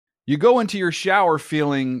You go into your shower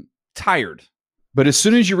feeling tired, but as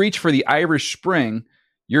soon as you reach for the Irish Spring,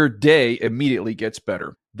 your day immediately gets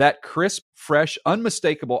better. That crisp, fresh,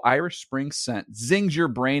 unmistakable Irish Spring scent zings your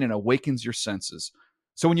brain and awakens your senses.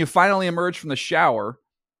 So when you finally emerge from the shower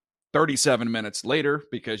 37 minutes later,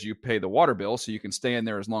 because you pay the water bill so you can stay in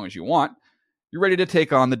there as long as you want, you're ready to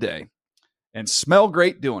take on the day and smell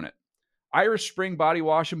great doing it. Irish Spring Body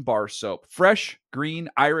Wash and Bar Soap. Fresh, green,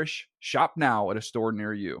 Irish. Shop now at a store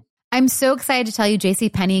near you. I'm so excited to tell you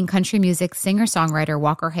JCPenney and country music singer-songwriter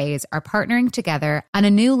Walker Hayes are partnering together on a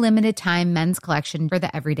new limited-time men's collection for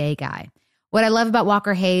the everyday guy. What I love about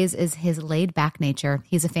Walker Hayes is his laid-back nature.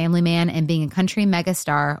 He's a family man, and being a country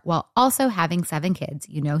megastar while also having 7 kids,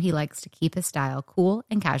 you know he likes to keep his style cool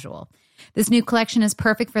and casual. This new collection is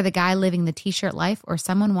perfect for the guy living the t-shirt life or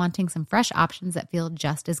someone wanting some fresh options that feel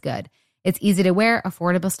just as good. It's easy to wear,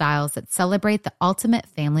 affordable styles that celebrate the ultimate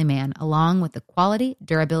family man, along with the quality,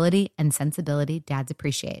 durability, and sensibility dads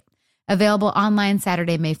appreciate. Available online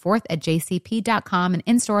Saturday, May 4th at jcp.com and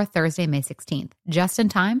in-store Thursday, May 16th. Just in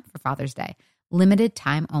time for Father's Day. Limited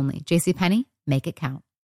time only. JCPenney, make it count.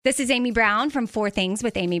 This is Amy Brown from 4 Things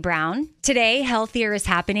with Amy Brown. Today, healthier is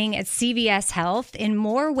happening at CVS Health in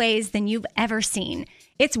more ways than you've ever seen.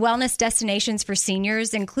 It's wellness destinations for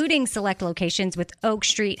seniors, including select locations with Oak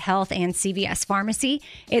Street Health and CVS Pharmacy.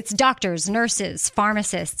 It's doctors, nurses,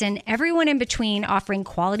 pharmacists, and everyone in between offering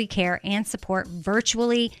quality care and support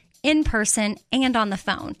virtually, in person, and on the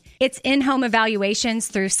phone. It's in-home evaluations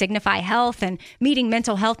through Signify Health and meeting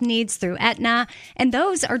mental health needs through Aetna. And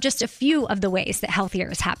those are just a few of the ways that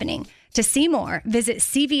healthier is happening. To see more, visit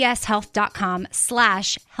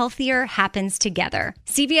cvshealth.com/healthier happens together.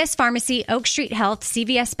 CVS Pharmacy, Oak Street Health,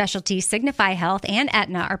 CVS Specialty, Signify Health, and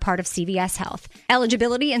Aetna are part of CVS Health.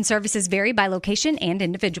 Eligibility and services vary by location and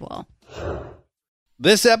individual.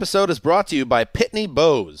 This episode is brought to you by Pitney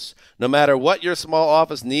Bowes. No matter what your small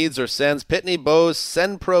office needs or sends, Pitney Bowes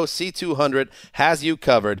SendPro C200 has you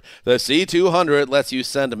covered. The C200 lets you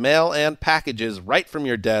send mail and packages right from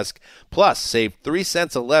your desk. Plus, save 3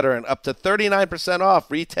 cents a letter and up to 39% off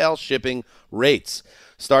retail shipping rates.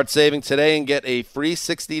 Start saving today and get a free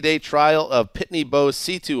 60-day trial of Pitney Bowes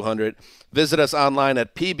C200. Visit us online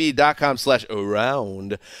at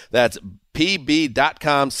pb.com/around. That's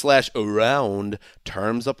pb.com/around.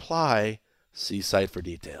 Terms apply. See site for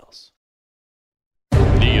details.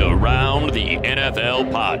 The Around the NFL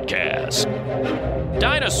podcast.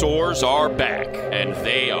 Dinosaurs are back, and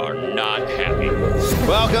they are not happy.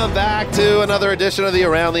 Welcome back to another edition of the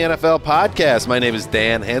Around the NFL podcast. My name is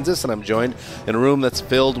Dan Hansis, and I'm joined in a room that's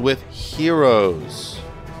filled with heroes.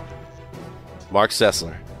 Mark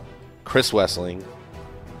Sessler, Chris Wessling,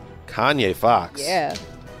 Kanye Fox. Yeah.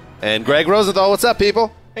 And Greg Rosenthal. What's up,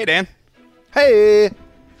 people? Hey, Dan. Hey.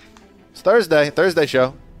 It's Thursday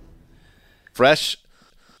show. Fresh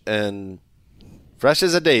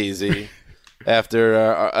as a daisy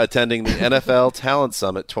after attending the NFL Talent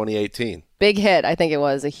Summit 2018. Big hit. I think it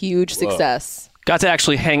was a huge success. Got to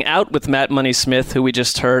actually hang out with Matt Money Smith, who we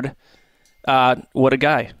just heard. What a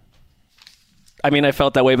guy. I mean, I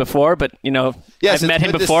felt that way before, but, I've met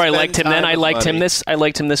him before. I liked him then. I liked him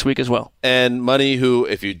this week as well. And Money, who,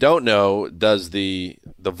 if you don't know, does the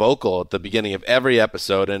vocal at the beginning of every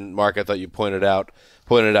episode. And, Mark, I thought you pointed out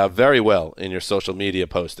very well in your social media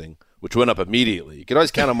posting, which went up immediately. You can always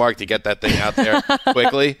count on Mark to get that thing out there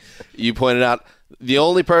quickly. You pointed out the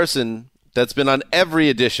only person that's been on every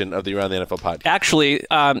edition of the Around the NFL podcast. Actually,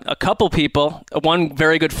 a couple people, one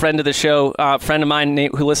very good friend of the show, a friend of mine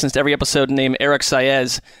who listens to every episode named Eric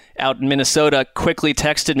Saez out in Minnesota, quickly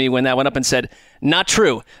texted me when that went up and said, not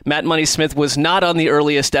true. Matt Money Smith was not on the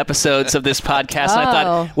earliest episodes of this podcast. And I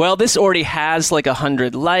thought, well, this already has like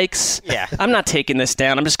 100 likes. Yeah. I'm not taking this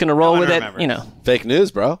down. I'm just going to roll with it. Fake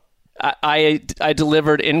news, bro. I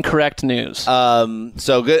delivered incorrect news.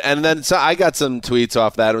 So good. And then I got some tweets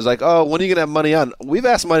off that. It was like, oh, when are you going to have Money on? We've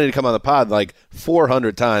asked Money to come on the pod like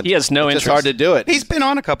 400 times. He has no interest. It's hard to do it. He's been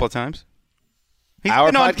on a couple of times.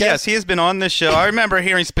 Our podcast? Yes, he has been on this show. I remember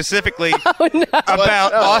hearing specifically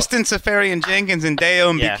about Austin Safarian-Jenkins and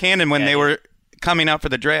Deo Buchanan when they were coming out for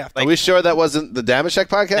the draft. Are we sure that wasn't the Damashek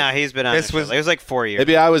podcast? No, he's been on this. It was like 4 years.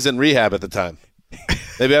 Maybe I was in rehab at the time.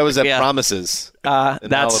 Maybe I was at Promises in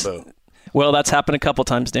Malibu. Well, that's happened a couple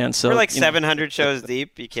times, Dan. So we're like 700 shows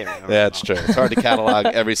deep. You can't remember. Yeah, that's true. It's hard to catalog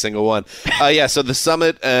every single one. So the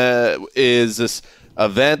summit is this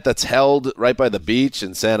event that's held right by the beach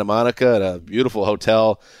in Santa Monica at a beautiful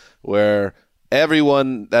hotel where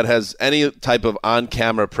everyone that has any type of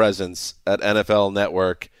on-camera presence at NFL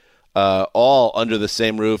Network, all under the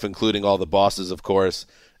same roof, including all the bosses, of course.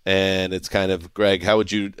 And it's kind of, Greg, how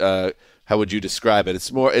would you how would you describe it?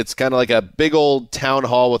 It's kind of like a big old town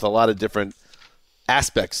hall with a lot of different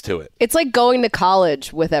aspects to it. It's like going to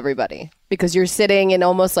college with everybody because you're sitting in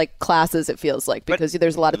almost like classes, it feels like, because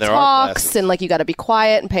there's a lot of talks and like you got to be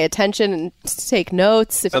quiet and pay attention and take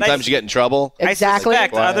notes. Sometimes you get in trouble. Exactly. I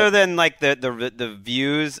suspect, other than like the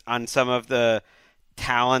views on some of the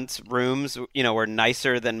talent rooms, were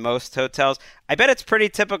nicer than most hotels. I bet it's pretty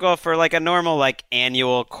typical for like a normal like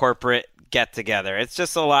annual corporate get together. It's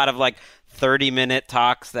just a lot of like 30-minute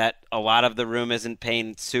talks that a lot of the room isn't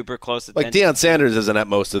paying super close attention. Like Deion Sanders isn't at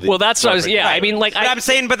most of these. Well, that's what I was. Yeah, right. I mean, like I'm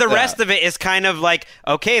saying, but the rest of it is kind of like,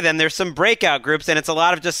 okay, then there's some breakout groups, and it's a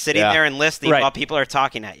lot of just sitting there and listening while people are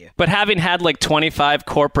talking at you. But having had like 25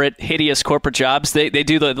 hideous corporate jobs, they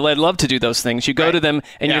love to do those things. You go to them,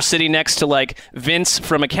 and you're sitting next to like Vince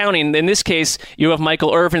from accounting. In this case, you have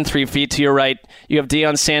Michael Irvin 3 feet to your right. You have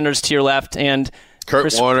Deion Sanders to your left, and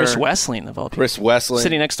Kurt Warner, Chris Wessling of all people. Chris Wessling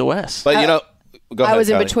sitting next to Wes. But go ahead, I was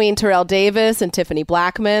in Connie. between Terrell Davis and Tiffany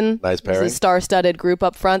Blackman. Nice pairing. It's a star-studded group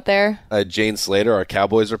up front there. Jane Slater, our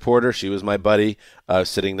Cowboys reporter, she was my buddy,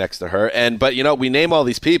 sitting next to her. But we name all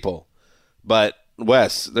these people, but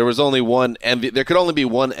Wes, there was only one there could only be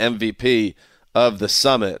one MVP of the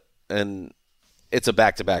summit, and it's a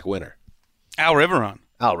back-to-back winner. Al Riveron.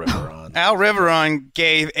 Al Riveron. Al Riveron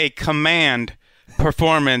gave a command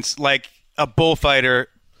performance like a bullfighter.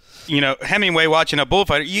 Hemingway watching a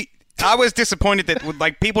bullfighter. I was disappointed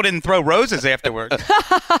that people didn't throw roses afterwards.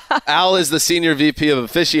 Al is the senior VP of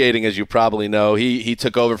officiating, as you probably know. He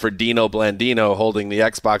took over for Dino Blandino, holding the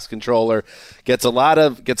Xbox controller. Gets a lot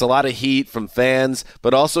of heat from fans,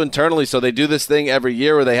 but also internally. So they do this thing every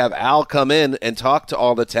year where they have Al come in and talk to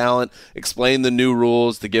all the talent, explain the new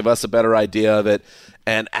rules to give us a better idea of it.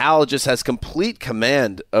 And Al just has complete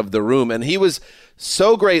command of the room, and he was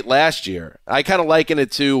so great last year. I kind of liken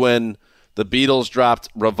it to when the Beatles dropped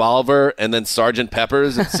Revolver and then Sgt.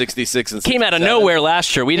 Pepper's at 66 and 67. Came out of nowhere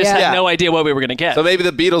last year. We just had no idea what we were going to get. So maybe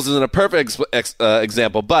the Beatles isn't a perfect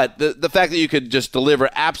example, but the fact that you could just deliver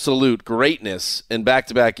absolute greatness in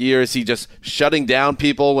back-to-back years, he just shutting down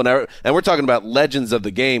people whenever, and we're talking about legends of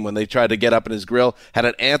the game when they tried to get up in his grill, had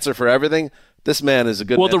an answer for everything. This man is a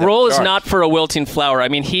good man. Well, the role is not for a wilting flower. I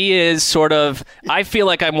mean, he is sort of, I feel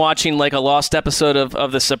like I'm watching like a lost episode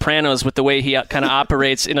of The Sopranos with the way he kind of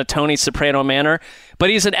operates in a Tony Soprano manner.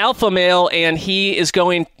 But he's an alpha male, and he is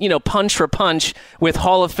going, punch for punch with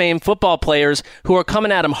Hall of Fame football players who are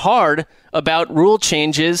coming at him hard about rule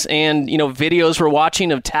changes and, videos we're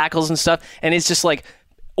watching of tackles and stuff. And it's just like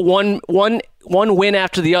one win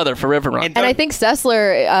after the other for Riveron. And I think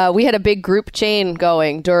Sessler, we had a big group chain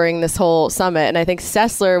going during this whole summit, and I think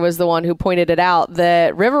Sessler was the one who pointed it out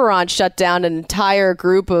that Riveron shut down an entire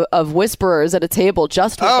group of whisperers at a table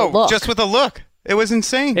just with a look. Just with a look. It was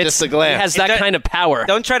insane. Just a glance. It has that kind of power.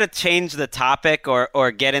 Don't try to change the topic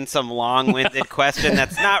or get in some long-winded question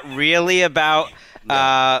that's not really about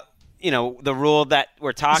the rule that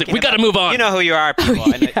we're talking about. We got to move on. You know who you are,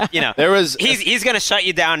 people. And, there was he's going to shut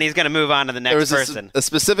you down and he's going to move on to the next person. A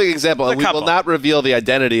specific example, and we will not reveal the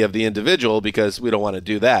identity of the individual because we don't want to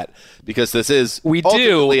do that, because this is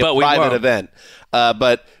ultimately a private event.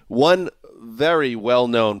 But one very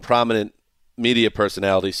well-known, prominent media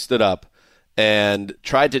personality stood up and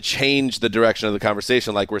tried to change the direction of the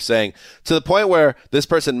conversation, like we're saying, to the point where this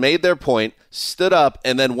person made their point, stood up,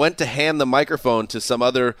 and then went to hand the microphone to some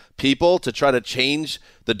other people to try to change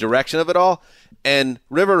the direction of it all. And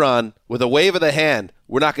Riveron, with a wave of the hand,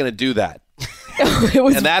 we're not going to do that.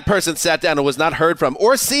 And that person sat down and was not heard from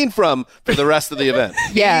or seen from for the rest of the event.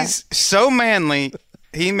 Yeah. He's so manly,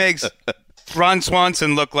 he makes Ron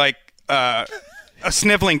Swanson look like a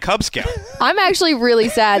sniveling Cub Scout. I'm actually really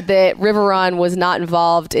sad that Riveron was not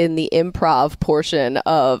involved in the improv portion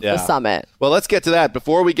of the summit. Well, let's get to that.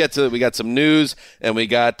 Before we get to we got some news, and we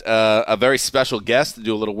got a very special guest to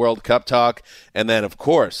do a little World Cup talk. And then, of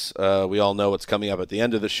course, we all know what's coming up at the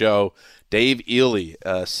end of the show. Dave Ely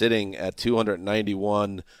sitting at 290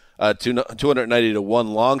 to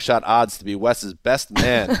 1 long shot odds to be Wes's best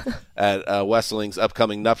man at Wesseling's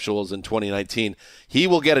upcoming nuptials in 2019. He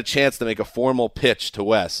will get a chance to make a formal pitch to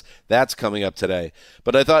Wes. That's coming up today.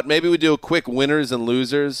 But I thought maybe we'd do a quick winners and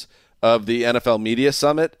losers of the NFL Media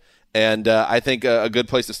Summit. And I think a good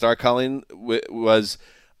place to start, Colleen, was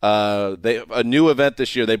a new event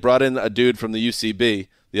this year. They brought in a dude from the UCB,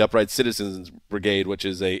 the Upright Citizens Brigade, which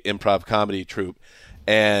is a improv comedy troupe.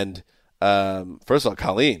 And first of all,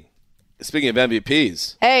 Colleen, speaking of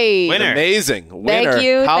MVPs, hey, winner. Amazing winner, Thank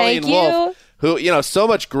you. Colleen Thank Wolfe, who, so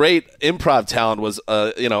much great improv talent was,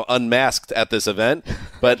 unmasked at this event.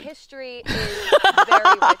 But history is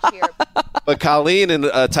very rich here. But Colleen, in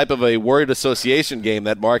a type of a word association game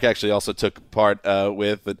that Mark actually also took part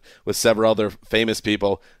with several other famous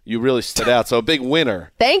people, you really stood out. So a big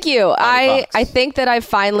winner. Thank you. I think that I've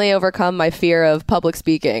finally overcome my fear of public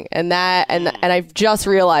speaking, and I've just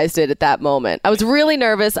realized it at that moment. I was really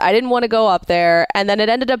nervous. I didn't want to go up there, and then it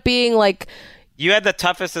ended up being like. You had the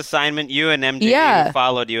toughest assignment. You and MJ who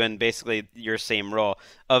followed you in basically your same role.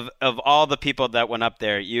 Of all the people that went up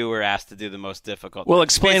there, you were asked to do the most difficult. Well,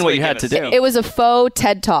 explain what you had to do. It was a faux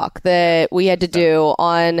TED Talk that we had to do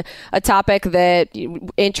on a topic that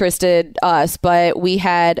interested us, but we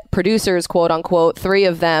had producers, quote unquote, 3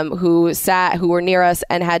 of them who were near us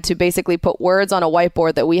and had to basically put words on a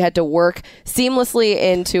whiteboard that we had to work seamlessly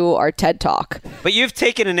into our TED Talk. But you've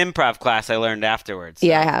taken an improv class, I learned afterwards. So,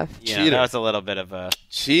 yeah, I have. That was a little bit of a...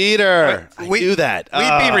 Cheater. I knew that.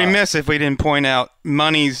 We'd be remiss if we didn't point out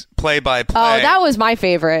Money's play-by-play. Oh, that was my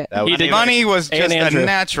favorite. Money was just a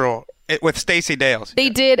natural with Stacey Dales. They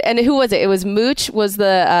did, and who was it? It was Mooch. Was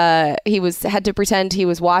the had to pretend he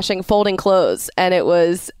was folding clothes, and it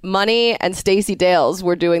was Money and Stacey Dales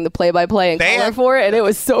were doing the play-by-play in color for it, and it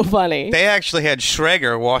was so funny. They actually had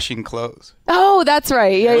Schrager washing clothes. Oh, that's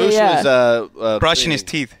right. Yeah, Mooch was brushing his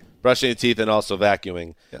teeth. Brushing your teeth and also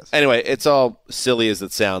vacuuming. Yes. Anyway, it's all silly as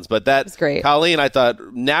it sounds, but that's great. Colleen, I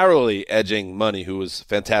thought, narrowly edging Money, who was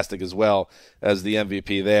fantastic as well as the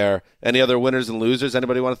MVP there. Any other winners and losers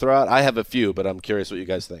anybody want to throw out? I have a few, but I'm curious what you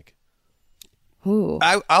guys think. Ooh.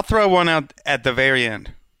 I'll throw one out at the very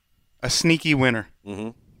end. A sneaky winner.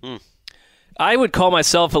 Mm-hmm. I would call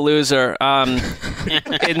myself a loser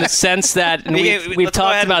in the sense that we've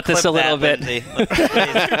talked about this a little bit.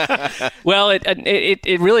 Well,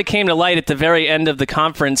 it really came to light at the very end of the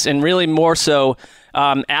conference, and really more so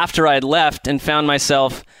after I had left and found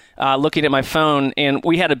myself looking at my phone, and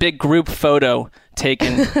we had a big group photo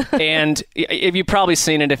taken. And if you've probably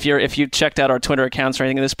seen it if you checked out our Twitter accounts or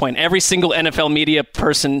anything at this point, every single NFL media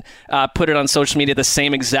person put it on social media at the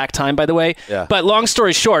same exact time, by the way. Yeah. But long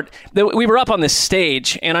story short, we were up on this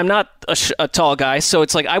stage, and I'm not a tall guy, so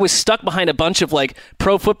it's like I was stuck behind a bunch of like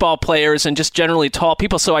pro football players and just generally tall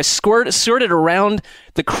people, so I skirted around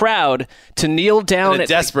the crowd to kneel down.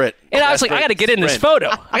 Desperate. And I was like, I got to get in this photo.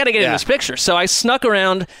 I got to get in this picture. So I snuck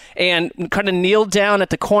around and kind of kneeled down at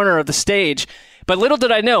the corner of the stage. But little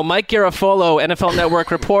did I know, Mike Garafolo, NFL Network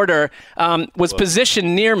reporter, was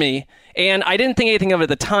positioned near me, and I didn't think anything of it at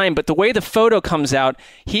the time, but the way the photo comes out,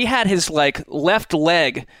 he had his left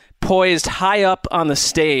leg poised high up on the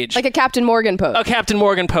stage. Like a Captain Morgan pose. A Captain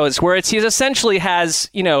Morgan pose, where he essentially has,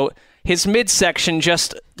 his midsection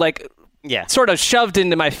just sort of shoved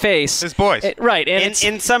into my face. His boys. Right. And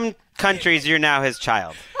in some countries, you're now his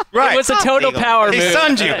child. Right. It was a total power move. He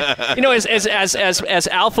sunned you. As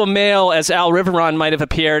alpha male as Al Riveron might have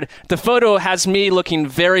appeared, the photo has me looking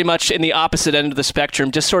very much in the opposite end of the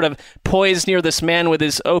spectrum, just sort of poised near this man with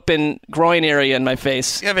his open groin area in my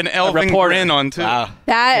face. You have an elven grin on, too. Wow.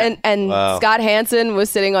 That and Scott Hansen was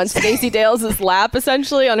sitting on Stacey Dales' lap,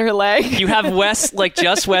 essentially, on her leg. You have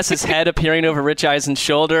Wes's head appearing over Rich Eisen's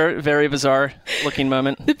shoulder. Very bizarre looking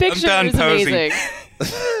moment. The picture is amazing.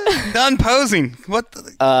 Done posing. What?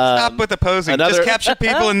 Stop with the posing. Just capture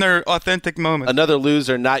people in their authentic moments. Another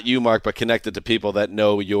loser, not you, Mark, but connected to people that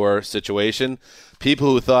know your situation.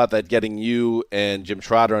 People who thought that getting you and Jim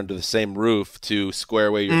Trotter under the same roof to square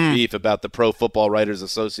away your beef about the Pro Football Writers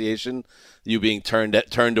Association, you being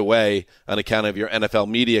turned away on account of your NFL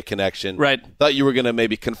media connection. Right. Thought you were going to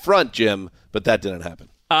maybe confront Jim, but that didn't happen.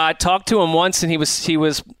 I talked to him once, and he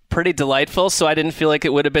was pretty delightful, so I didn't feel like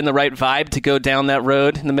it would have been the right vibe to go down that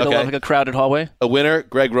road in the middle of a crowded hallway. A winner,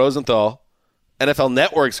 Greg Rosenthal. NFL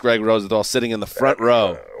Network's Greg Rosenthal sitting in the front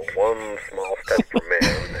row. One small step for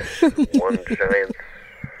man, one giant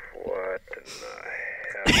what in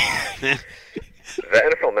the hell? The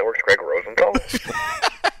NFL Network's Greg Rosenthal?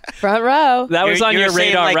 Front row. That was on your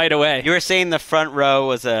radar right away. You were saying the front row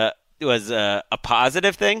was a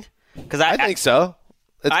positive thing? Because I think so.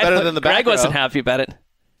 It's better than the back Greg wasn't happy about it.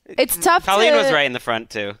 It's tough. Colleen was right in the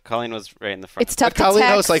front too. Colleen was right in the front. It's tough. But Colleen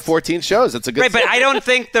hosts like 14 shows. It's a good. Right, but I don't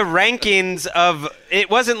think the rankings of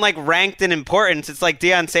it wasn't like ranked in importance. It's like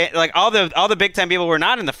Deion like all the big time people were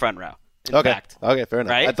not in the front row. Okay, fair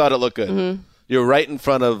enough. Right? I thought it looked good. Mm-hmm. You're right in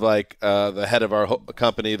front of the head of our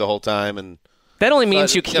company the whole time, and that only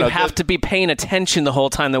means you have to be paying attention the whole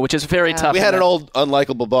time, though, which is very tough. We had an old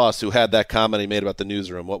unlikable boss who had that comment he made about the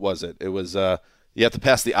newsroom. What was it? It was you have to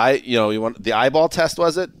pass the eyeball test.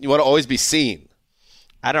 Was it? You want to always be seen.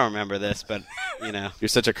 I don't remember this, but, you know. You're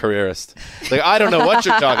such a careerist. Like, I don't know what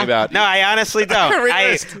you're talking about. No, I honestly don't.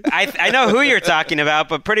 I know who you're talking about,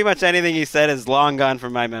 but pretty much anything you said is long gone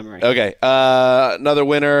from my memory. Okay. Another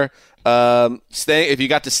winner. If you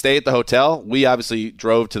got to stay at the hotel, we obviously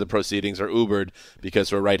drove to the proceedings or Ubered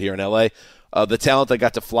because we're right here in LA. The talent that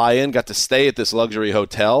got to fly in got to stay at this luxury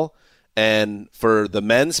hotel. And for the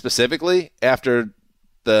men specifically, after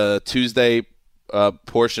the Tuesday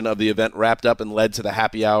portion of the event wrapped up and led to the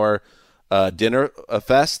happy hour dinner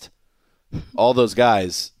fest, all those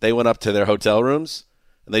guys, they went up to their hotel rooms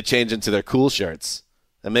and they changed into their cool shirts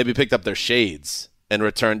and maybe picked up their shades and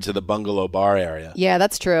returned to the bungalow bar area. Yeah,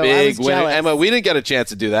 that's true. Big I was winner. jealous. Emma, we didn't get a chance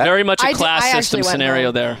to do that. Very much a I class actually system went scenario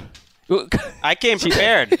home. there. I came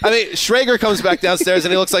prepared. I mean, Schrager comes back downstairs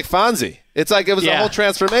and he looks like Fonzie. It's like it was a whole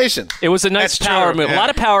transformation. It was a nice That's power true, move. yeah. A lot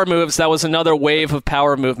of power moves. That was another wave of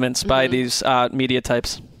power movements by these media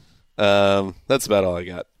types. That's about all I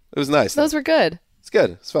got. It was nice. Those were good. It's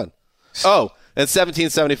good. It's fun. Oh, and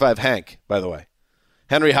 1775 Hank, by the way.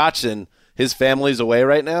 Henry Hodgson, his family's away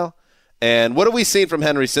right now. And what have we seen from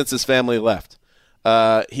Henry since his family left?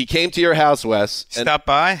 He came to your house, Wes, and Stopped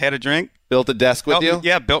by, had a drink. built a desk with you.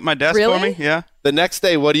 Yeah, built my desk Really? for me. Yeah. The next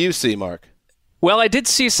day, what do you see, Mark? Well, I did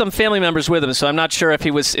see some family members with him, so I'm not sure if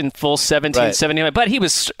he was in full 1779. But he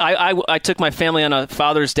was. I took my family on a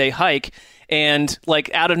Father's Day hike, and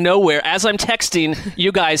like out of nowhere, as I'm texting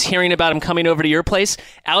you guys, hearing about him coming over to your place,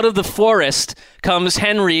 out of the forest comes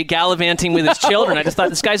Henry gallivanting with his children. I just thought,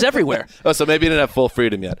 this guy's everywhere. Oh, so maybe he didn't have full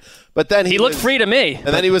freedom yet. But then He looked free to me. And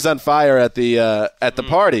then he was on fire at the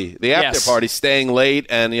party, the after Yes. party, staying late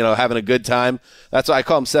and having a good time. That's why I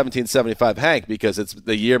call him 1775 Hank, because it's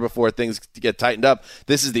the year before things get tightened up.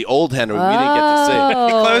 This is the old Henry we didn't get to see.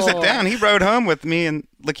 He closed it down. He rode home with me and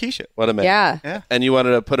Lakeisha. What a man! Yeah. And you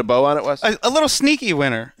wanted to put a bow on it, Wes? A little sneaky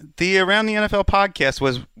winner. The Around the NFL podcast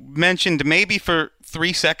was mentioned maybe for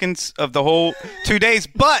 3 seconds of the whole 2 days,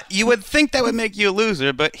 but you would think that would make you a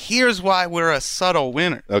loser. But here's why we're a subtle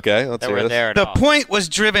winner. Okay, let's That hear were this. there at The all. point was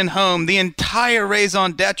driven home. The entire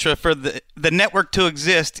raison d'etre for the network to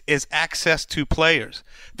exist is access to players.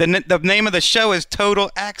 The name of the show is Total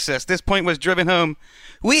Access. This point was driven home.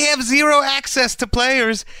 We have zero access to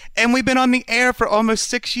players, and we've been on the air for almost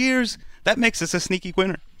 6 years. That makes us a sneaky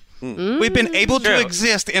winner. We've been able to True.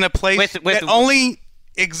 exist in a place With- that only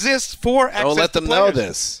exists for access Don't let to them know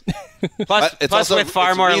players. this. Plus, It's plus also- with far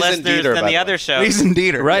it's more Reason listeners Dieter, by than the the way. other shows. Reason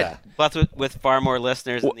Dieter. Right. Yeah. Plus with far more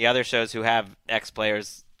listeners than the other shows who have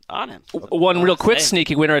ex-players on him. One real quick Same.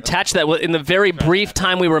 sneaky winner attached that in the very brief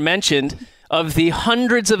time we were mentioned of the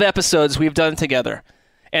hundreds of episodes we've done together.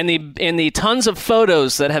 And the tons of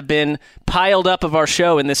photos that have been piled up of our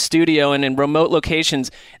show in this studio and in remote locations,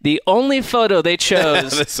 the only photo they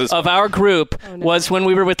chose This is of our group was when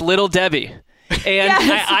we were with Little Debbie. And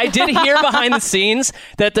I did hear behind the scenes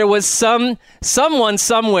that there was someone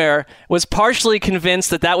somewhere was partially convinced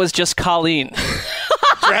that was just Colleen.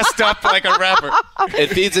 Dressed up like a rapper. It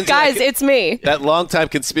feeds into Guys, it's me. that longtime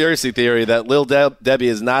conspiracy theory that Lil Debbie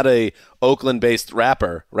is not a Oakland-based rap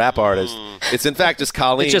artist. It's in fact just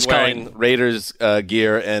Colleen It's just wearing Colleen. Raiders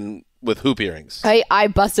gear and with hoop earrings. I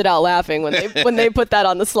busted out laughing when they put that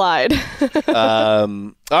on the slide.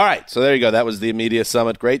 All right, so there you go. That was the Media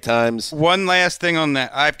Summit. Great times. One last thing on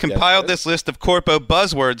that. I've compiled this list of Corpo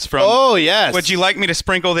buzzwords from. Oh, yes. Would you like me to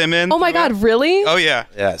sprinkle them in? Oh my God, really? Oh, yeah.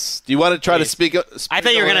 Yes. Do you want to try to speak? I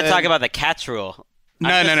thought you were going to talk about the catch rule. No.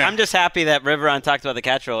 I'm just happy that Riveron talked about the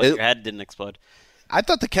catch rule and your head didn't explode. I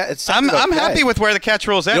thought the cat. I'm happy with where the catch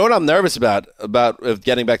rule's at. You know what I'm nervous about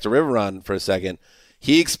getting back to Riveron for a second?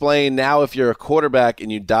 He explained now if you're a quarterback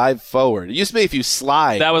and you dive forward. It used to be if you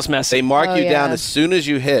slide. That was messy. They mark Oh, you down yeah. as soon as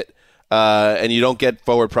you hit, and you don't get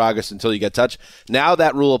forward progress until you get touched. Now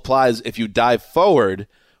that rule applies if you dive forward,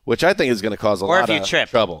 which I think is going to cause a Or lot if you of trip.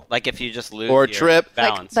 trouble. Like if you just lose Or your trip.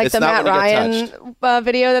 balance. Like It's the not Matt when you get Ryan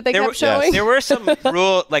video that they There kept were- showing. There were some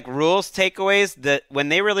rules takeaways that when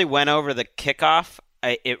they really went over the kickoff,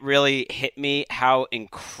 it really hit me how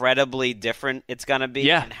incredibly different it's going to be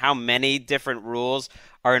and how many different rules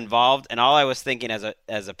are involved. And all I was thinking as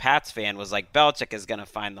a Pats fan was like, Belichick is going to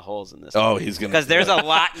find the holes in this. Oh, he's going to. Because there's a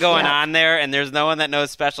lot going on there, and there's no one that knows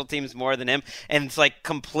special teams more than him. And it's like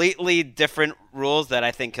completely different rules that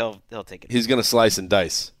I think he'll take it. He's going to slice and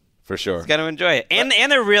dice. For sure. He's going to enjoy it. And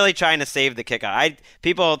they're really trying to save the kickoff.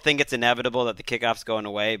 People think it's inevitable that the kickoff's going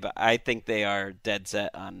away, but I think they are dead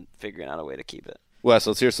set on figuring out a way to keep it. Wes,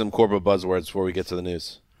 let's hear some corporate buzzwords before we get to the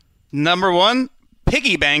news. Number one,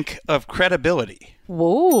 piggy bank of credibility.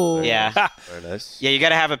 Whoa. Yeah. Very nice. Yeah, you got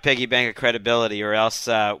to have a piggy bank of credibility, or else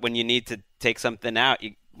when you need to take something out,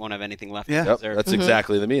 you won't have anything left to Yep, reserve. that's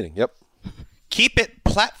exactly the meaning. Yep. keep it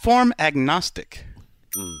platform agnostic.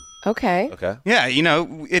 Okay. Okay. Yeah,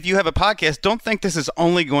 if you have a podcast, don't think this is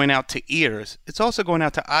only going out to ears. It's also going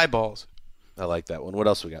out to eyeballs. I like that one. What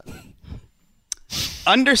else we got?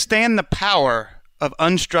 Understand the power of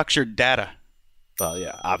unstructured data. Oh,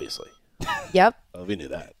 yeah, obviously. Yep. Oh, we knew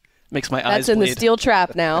that. Makes my eyes That's in bleed. the steel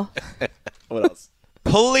trap now. What else?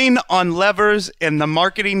 Pulling on levers in the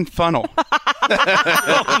marketing funnel.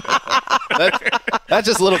 That's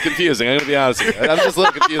just a little confusing. I'm going to be honest with you. I'm just a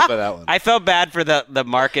little confused by that one. I felt bad for the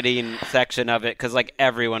marketing section of it because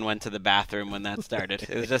everyone went to the bathroom when that started.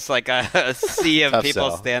 It was just like a sea of Tough people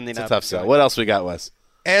sell. standing It's up. a tough sell. What else we got, Wes?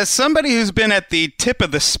 As somebody who's been at the tip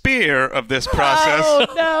of the spear of this process, Oh,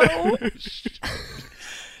 no.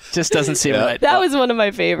 Just doesn't seem right. That was one of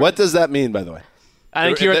my favorites. What does that mean, by the way? I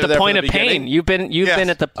think you're at the They're point from of the beginning? pain. You've been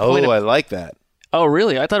at the point Oh, I of. like that. Oh,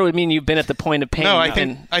 really? I thought it would mean you've been at the point of pain. no, You've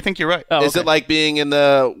been- I think you're right. Oh, Is okay. it like being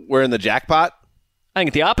we're in the jackpot? I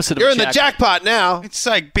think the opposite of You're in the jackpot now. It's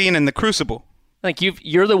like being in the crucible. Like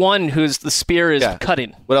you're the one whose the spear is Yeah.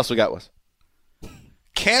 cutting. What else we got, Wes?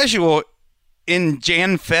 Casual in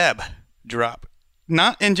Jan-Feb drop.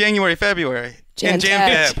 Not in January, February. In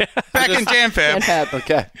Jan-Feb. Jan-Feb. Back in Jan-Feb. Jan-Feb.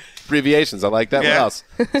 Okay. Abbreviations. I like that. Yeah. What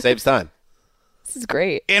else? Saves time. This is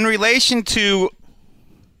great. In relation to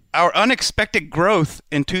our unexpected growth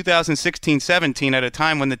in 2016-17 at a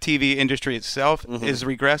time when the TV industry itself is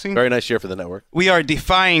regressing, Very nice year for the network. we are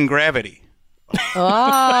defying gravity.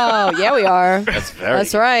 Oh, yeah, we are.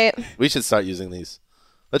 That's right. We should start using these.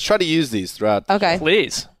 Let's try to use these throughout. Okay.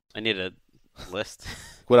 Please. I need a list.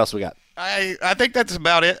 What else we got? I think that's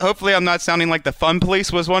about it. Hopefully I'm not sounding like the fun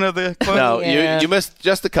police was one of the quotes. No, Yeah. you missed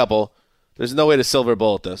just a couple. There's no way to silver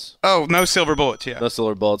bullet this. Oh, no silver bullets, yeah. No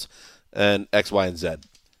silver bullets. And X, Y, and Z.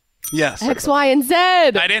 Yes. X, Y, and Z.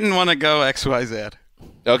 I didn't want to go XYZ.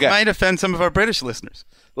 Okay. Might offend some of our British listeners.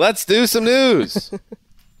 Let's do some news.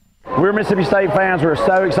 We're Mississippi State fans. We're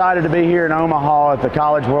so excited to be here in Omaha at the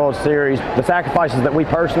College World Series. The sacrifices that we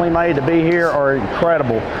personally made to be here are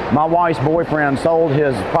incredible. My wife's boyfriend sold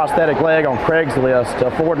his prosthetic leg on Craigslist to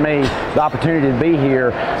afford me the opportunity to be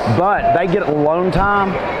here. But they get alone time,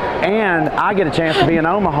 and I get a chance to be in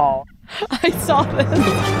Omaha. I saw this.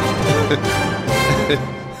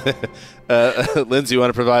 Lindsay, you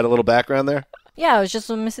want to provide a little background there? Yeah, I was just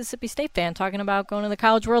a Mississippi State fan talking about going to the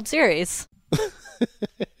College World Series.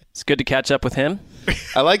 It's good to catch up with him.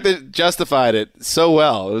 I like that justified it so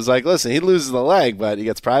well. It was like, listen, he loses the leg, but he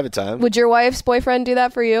gets private time. Would your wife's boyfriend do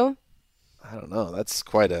that for you? I don't know. That's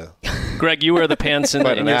quite a... Greg, you wear the pants in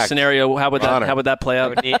Quite an your act. scenario. How would Honor. that play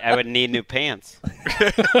out? I would need new pants.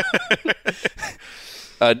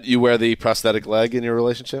 You wear the prosthetic leg in your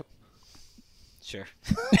relationship? Sure.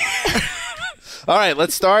 All right,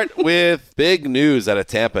 let's start with big news out of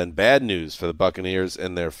Tampa and bad news for the Buccaneers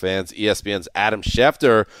and their fans. ESPN's Adam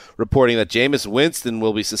Schefter reporting that Jameis Winston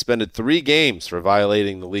will be suspended 3 games for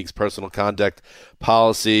violating the league's personal conduct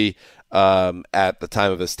policy. At the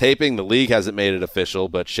time of this taping, the league hasn't made it official,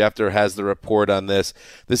 but Schefter has the report on this.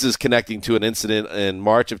 This is connecting to an incident in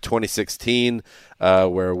March of 2016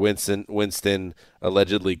 where Winston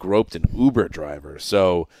allegedly groped an Uber driver.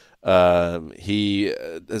 So he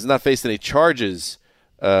has not faced any charges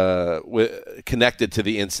connected to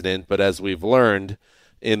the incident, but as we've learned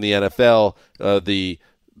in the NFL, the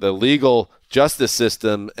legal justice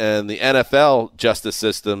system and the NFL justice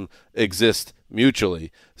system exist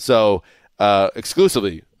mutually, so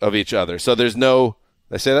exclusively of each other. So there's no,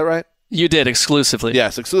 did I say that right? You did exclusively.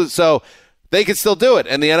 Yes, exclusive. So they can still do it,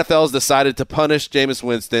 and the NFL has decided to punish Jameis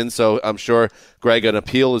Winston. So I'm sure, Greg, an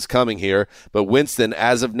appeal is coming here. But Winston,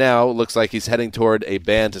 as of now, looks like he's heading toward a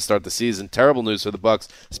ban to start the season. Terrible news for the Bucs,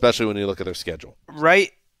 especially when you look at their schedule.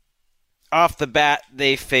 Right off the bat,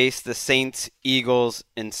 they face the Saints, Eagles,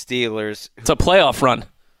 and Steelers. It's a playoff run.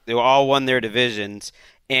 They all won their divisions,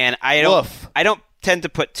 and I don't tend to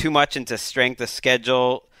put too much into strength of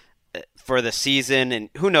schedule for the season, and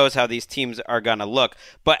who knows how these teams are going to look.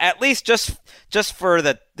 But at least just for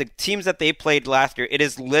the teams that they played last year, it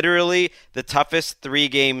is literally the toughest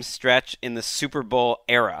 3-game stretch in the Super Bowl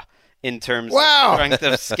era in terms of strength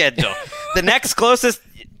of schedule. The next closest,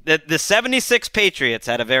 the 76 Patriots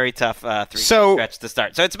had a very tough 3-game stretch to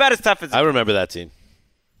start. So it's about as tough as... I remember that team.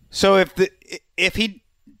 So if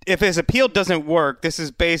his appeal doesn't work, this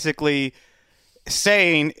is basically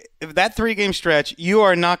saying if that 3-game stretch, you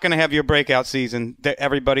are not going to have your breakout season that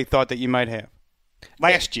everybody thought that you might have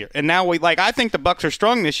last year. And now I think the Bucs are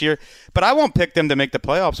strong this year, but I won't pick them to make the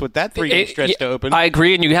playoffs with that 3-game stretch to open. I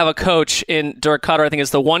agree, and you have a coach in Dirk Cutter. I think is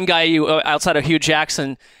the one guy you outside of Hugh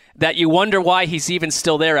Jackson that you wonder why he's even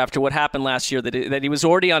still there after what happened last year, that he was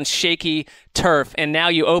already on shaky turf, and now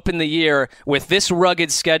you open the year with this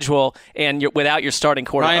rugged schedule and without your starting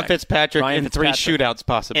quarterback. Ryan Fitzpatrick in 3 shootouts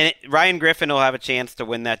possibly. And Ryan Griffin will have a chance to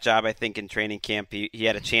win that job, I think, in training camp. He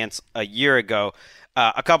had a chance a year ago.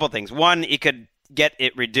 A couple things. One, he could get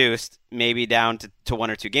it reduced, maybe down to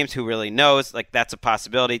 1 or 2 games. Who really knows? Like, that's a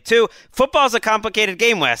possibility. 2, football's a complicated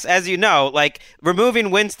game, Wes. As you know, like,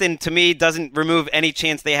 removing Winston, to me, doesn't remove any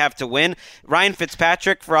chance they have to win. Ryan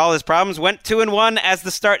Fitzpatrick, for all his problems, went 2-1 as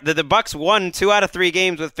the start. The Bucs won 2 out of 3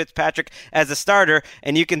 games with Fitzpatrick as a starter,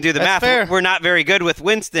 and you can do the math. Fair. We're not very good with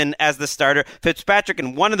Winston as the starter. Fitzpatrick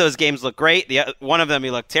in one of those games looked great. One of them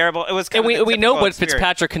he looked terrible. It was kind and of we know what experience.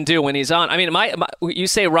 Fitzpatrick can do when he's on. I mean, you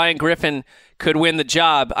say Ryan Griffin could win the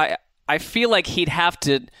job. I feel like he'd have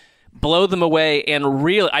to blow them away and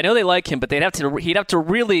really. I know they like him, but he'd have to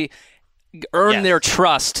really earn their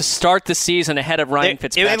trust to start the season ahead of Ryan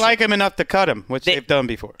Fitzpatrick. They like him enough to cut him, which they've done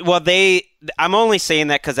before. Well, I'm only saying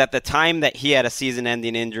that because at the time that he had a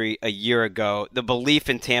season-ending injury a year ago, the belief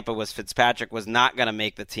in Tampa was Fitzpatrick was not going to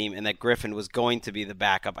make the team and that Griffin was going to be the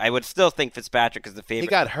backup. I would still think Fitzpatrick is the favorite. He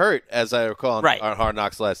got hurt, as I recall, on Hard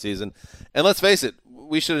Knocks last season. And let's face it,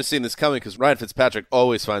 we should have seen this coming because Ryan Fitzpatrick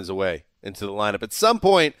always finds a way into the lineup. At some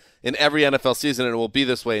point in every NFL season, and it will be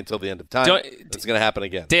this way until the end of time, it's going to happen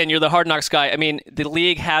again. Dan, you're the Hard Knocks guy. I mean, the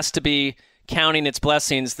league has to be counting its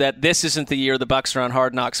blessings that this isn't the year the Bucs are on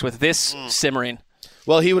Hard Knocks with this simmering.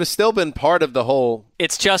 Well, he would have still been part of the whole.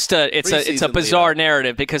 It's just it's a bizarre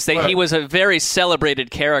narrative because he was a very celebrated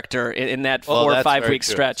character in that 4 or 5 week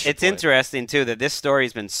stretch. It's interesting too that this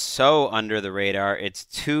story's been so under the radar. It's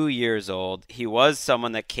 2 years old. He was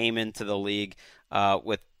someone that came into the league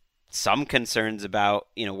with some concerns about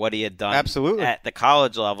what he had done at the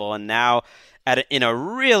college level, and now in a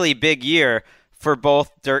really big year for both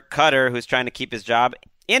Dirk Cutter, who's trying to keep his job,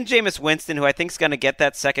 and Jameis Winston, who I think is going to get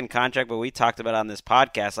that second contract, but we talked about on this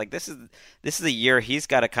podcast. Like this is a year he's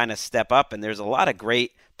got to kind of step up, and there's a lot of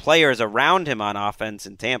great players around him on offense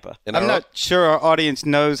in Tampa. And I'm not sure our audience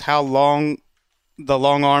knows how long the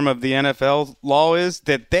long arm of the NFL law is,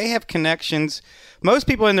 that they have connections. Most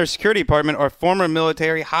people in their security department are former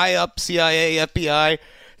military, high up CIA, FBI.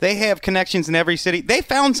 They have connections in every city. They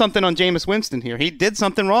found something on Jameis Winston here. He did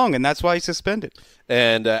something wrong, and that's why he's suspended.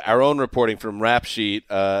 And our own reporting from Rap Sheet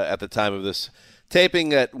at the time of this taping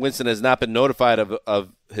that Winston has not been notified of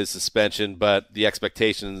his suspension, but the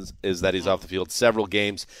expectation is that he's off the field several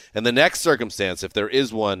games. And the next circumstance, if there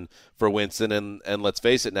is one for Winston, and let's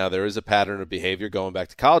face it now, there is a pattern of behavior going back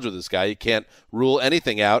to college with this guy. You can't rule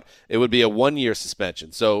anything out. It would be a 1-year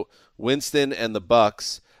suspension. So Winston and the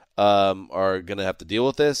Bucs are going to have to deal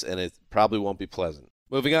with this, and it probably won't be pleasant.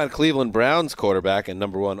 Moving on, Cleveland Browns quarterback and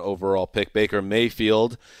number 1 overall pick Baker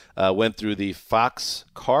Mayfield went through the Fox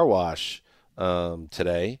car wash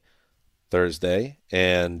today, Thursday,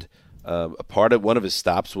 and one of his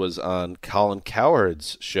stops was on Colin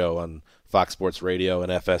Cowherd's show on Fox Sports Radio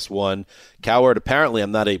and FS1. Cowherd, apparently,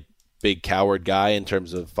 I'm not a big Cowherd guy in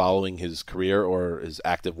terms of following his career or his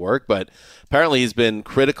active work, but apparently he's been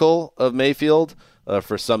critical of Mayfield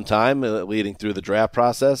for some time leading through the draft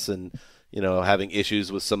process, and having issues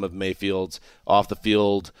with some of Mayfield's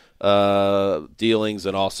off-the-field dealings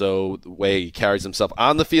and also the way he carries himself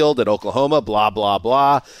on the field at Oklahoma, blah, blah,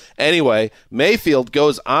 blah. Anyway, Mayfield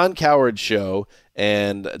goes on Cowherd's show,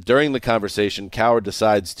 and during the conversation, Cowherd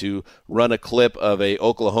decides to run a clip of a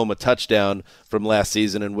Oklahoma touchdown from last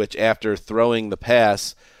season in which, after throwing the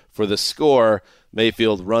pass for the score,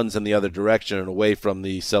 Mayfield runs in the other direction and away from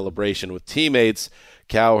the celebration with teammates.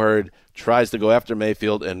 Cowherd tries to go after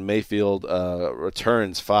Mayfield, and Mayfield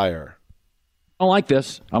returns fire. I don't like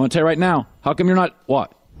this. I'm going to tell you right now. How come you're not –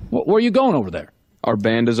 what? Where are you going over there? Our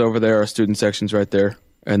band is over there. Our student section's right there.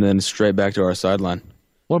 And then straight back to our sideline.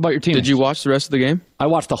 What about your teammates? Did you watch the rest of the game? I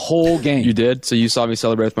watched the whole game. You did? So you saw me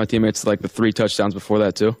celebrate with my teammates like the 3 touchdowns before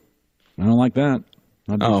that too? I don't like that.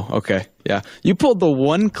 Oh, okay. Yeah. You pulled the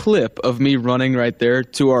one clip of me running right there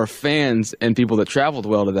to our fans and people that traveled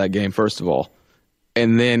well to that game, first of all.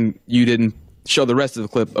 And then you didn't show the rest of the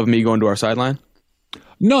clip of me going to our sideline?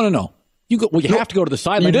 No. You have to go to the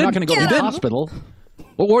sideline. You're not going to go to the hospital.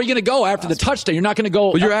 Well, where are you going to go after the touchdown? You're not going to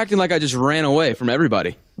go. Well, you're acting like I just ran away from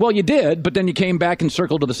everybody. Well, you did, but then you came back and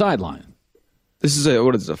circled to the sideline. This is a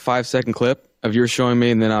 5-second clip of yours showing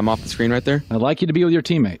me, and then I'm off the screen right there. I'd like you to be with your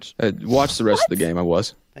teammates. Watch the rest of the game. I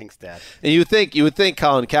was. Thanks, Dad. And you would think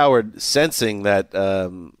Colin Cowherd, sensing that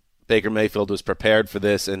Baker Mayfield was prepared for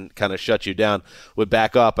this and kind of shut you down, would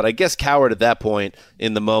back up. But I guess Cowherd at that point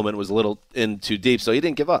in the moment was a little in too deep, so he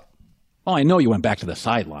didn't give up. Oh, I know you went back to the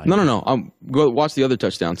sideline. No. Go watch the other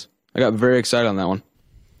touchdowns. I got very excited on that one.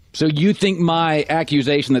 So you think my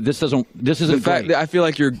accusation that this isn't The fact great? that I feel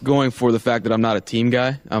like you're going for the fact that I'm not a team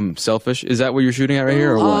guy. I'm selfish. Is that what you're shooting at right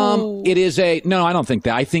here, or what? It is no, I don't think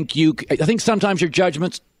that. I think sometimes your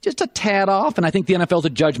judgment's just a tad off, and I think the NFL's a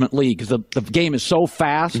judgment league because the game is so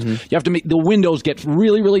fast. You have to make the windows get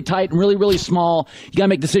really, really tight and really, really small. You got to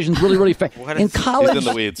make decisions really, really fast. In college, in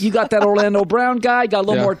the weeds. you got that Orlando Brown guy, got a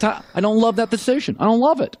little more time. I don't love that decision. I don't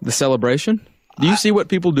love it. The celebration? Do you see what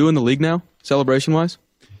people do in the league now, celebration-wise?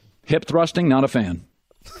 Hip thrusting, not a fan.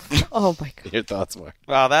 Oh, my God. Your thoughts, Mark?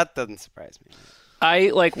 Well, that doesn't surprise me. I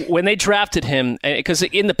like when they drafted him because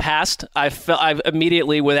in the past I've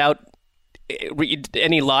immediately without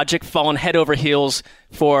any logic fallen head over heels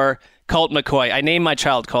for Colt McCoy. I named my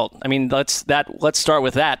child Colt. I mean, let's start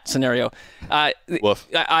with that scenario. Woof.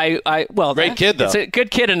 Well, great kid though. It's a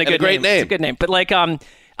good kid and a good great name. It's a good name, but like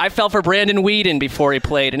I fell for Brandon Weeden before he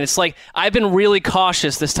played, and it's like I've been really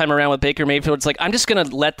cautious this time around with Baker Mayfield. It's like I'm just going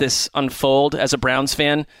to let this unfold as a Browns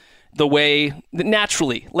fan the way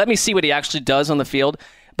naturally. Let me see what he actually does on the field.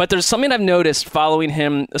 But there's something I've noticed following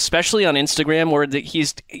him, especially on Instagram, where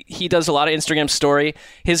he does a lot of Instagram story.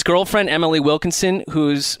 His girlfriend, Emily Wilkinson,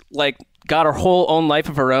 who's like got her whole own life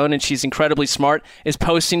of her own, and she's incredibly smart, is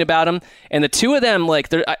posting about him. And the two of them, like,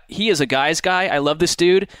 he is a guy's guy. I love this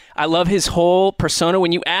dude. I love his whole persona.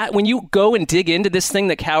 When you go and dig into this thing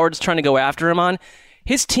that Coward's trying to go after him on,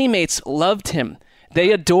 his teammates loved him.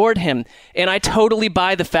 They adored him, and I totally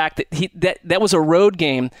buy the fact that that was a road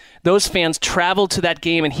game. Those fans traveled to that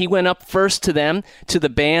game, and he went up first to them, to the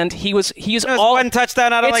band. He's all one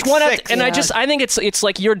touchdown out of like six. And I think it's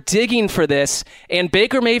like you're digging for this, and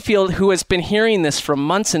Baker Mayfield, who has been hearing this for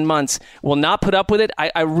months and months, will not put up with it.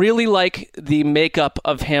 I really like the makeup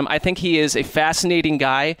of him. I think he is a fascinating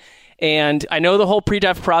guy, and I know the whole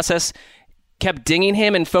pre-draft process kept dinging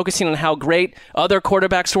him and focusing on how great other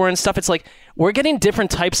quarterbacks were and stuff. It's like we're getting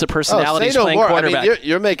different types of personalities playing quarterback. I mean,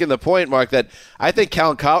 you're making the point, Mark, that I think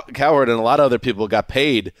Coward and a lot of other people got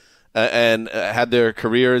paid and had their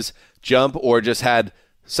careers jump or just had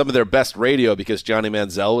some of their best radio because Johnny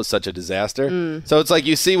Manziel was such a disaster. So it's like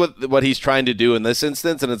you see what he's trying to do in this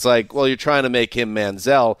instance, and it's like, well, you're trying to make him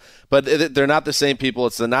Manziel, but they're not the same people.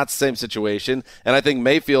 It's not the same situation, and I think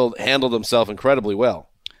Mayfield handled himself incredibly well.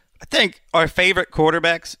 I think our favorite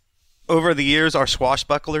quarterbacks over the years are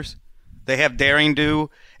swashbucklers. They have daring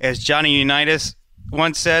do. As Johnny Unitas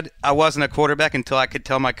once said, I wasn't a quarterback until I could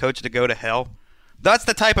tell my coach to go to hell. That's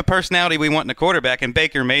the type of personality we want in a quarterback, and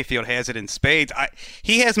Baker Mayfield has it in spades.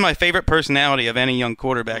 He has my favorite personality of any young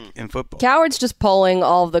quarterback in football. Coward's just pulling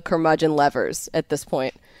all of the curmudgeon levers at this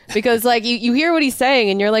point. Because like you hear what he's saying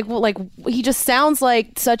and you're like, well, like he just sounds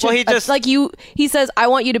like such he says, I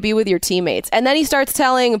want you to be with your teammates. And then he starts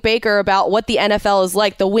telling Baker about what the NFL is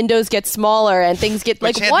like. The windows get smaller and things get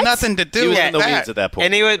Which like had what? nothing to do He was with in the that. weeds at that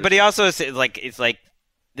point. And but he also is like it's like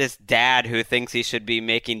this dad who thinks he should be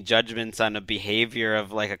making judgments on a behavior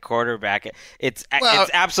of like a quarterback. It's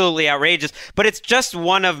absolutely outrageous, but it's just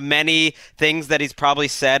one of many things that he's probably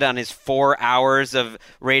said on his 4 hours of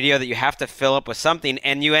radio that you have to fill up with something,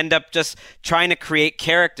 and you end up just trying to create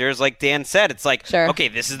characters like Dan said. It's like, okay,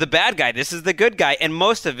 this is the bad guy, this is the good guy, and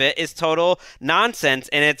most of it is total nonsense,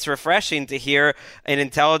 and it's refreshing to hear an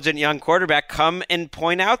intelligent young quarterback come and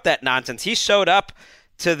point out that nonsense. He showed up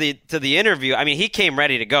to the interview. I mean, he came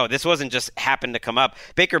ready to go. This wasn't just happened to come up.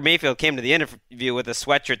 Baker Mayfield came to the interview with a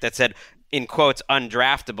sweatshirt that said, in quotes,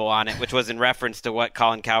 undraftable on it, which was in reference to what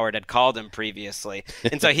Colin Cowherd had called him previously.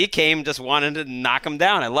 And so he came just wanting to knock him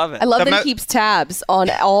down. I love it. I love that he keeps tabs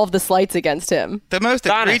on all of the slights against him. The most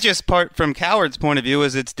egregious part from Cowherd's point of view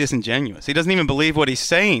is it's disingenuous. He doesn't even believe what he's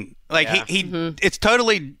saying. Like it's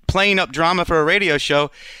totally playing up drama for a radio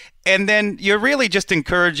show. And then you're really just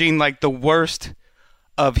encouraging like the worst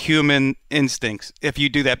of human instincts if you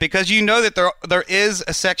do that, because you know that there is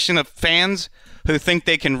a section of fans who think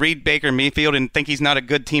they can read Baker Mayfield and think he's not a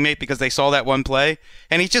good teammate because they saw that one play,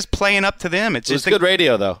 and he's just playing up to them. It's just good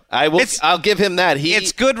radio, though. I'll give him that.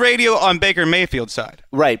 It's good radio on Baker Mayfield's side,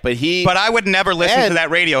 right? But I would never listen to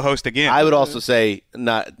that radio host again. I would also say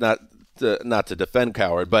not to defend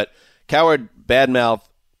Cowherd, but Cowherd badmouthed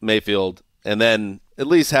Mayfield, and then at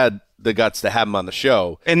least had the guts to have him on the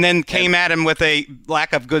show. And then came at him with a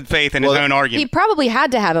lack of good faith in his own argument. He probably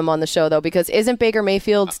had to have him on the show, though, because isn't Baker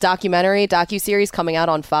Mayfield's docuseries coming out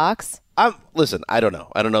on Fox? Listen, I don't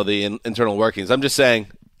know. I don't know the internal workings. I'm just saying,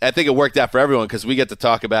 I think it worked out for everyone because we get to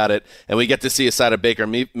talk about it and we get to see a side of Baker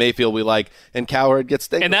Mayfield we like, and Cowherd gets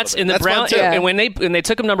stinged. And that's in the Browns. And when they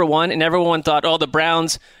took him number 1, and everyone thought, oh, the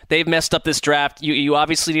Browns, they've messed up this draft. You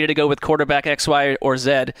obviously needed to go with quarterback X, Y, or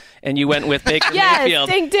Z, and you went with Baker Mayfield.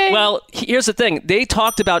 Ding, ding. Well, here's the thing. They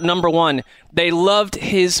talked about number 1. They loved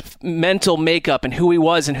his mental makeup and who he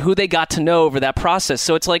was and who they got to know over that process.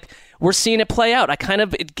 So it's like we're seeing it play out.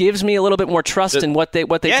 It gives me a little bit more trust in what they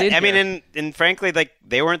did. Yeah, I mean, and frankly, like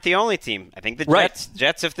they weren't the only team. I think the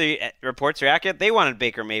Jets, if the reports are accurate, they wanted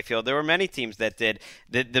Baker Mayfield. There were many teams that did.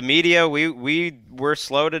 The media, we were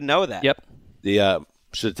slow to know that. Yep. The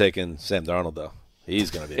should have taken Sam Darnold though.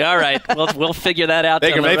 He's going to be all right. We'll figure that out.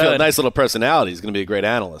 Baker down the Mayfield, road. nice little personality. He's going to be a great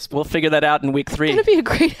analyst. We'll figure that out in week 3. He's going to be a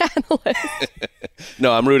great analyst.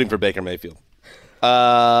 No, I'm rooting for Baker Mayfield.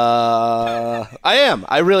 I am.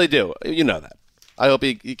 I really do. You know that. I hope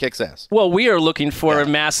he kicks ass. Well, we are looking for a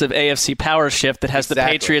massive AFC power shift that has the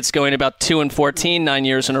Patriots going about 2-14 9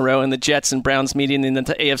 years in a row, and the Jets and Browns meeting in the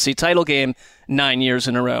AFC title game 9 years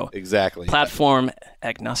in a row. Exactly. Platform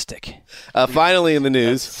agnostic. Finally in the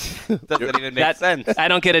news. Doesn't even make sense. I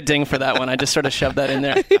don't get a ding for that one. I just sort of shoved that in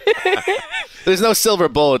there. There's no silver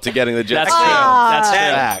bullet to getting the Jets.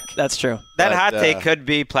 That's true. That hot take could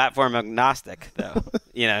be platform agnostic, though.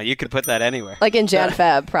 You could put that anywhere. Like in Jan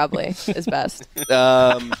Feb, probably is best.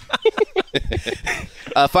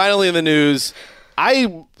 Finally in the news,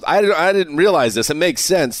 I didn't realize this. It makes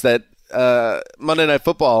sense that Monday Night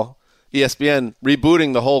Football, ESPN,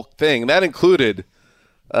 rebooting the whole thing. That included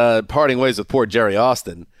parting ways with poor Jerry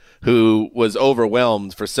Austin, who was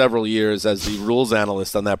overwhelmed for several years as the rules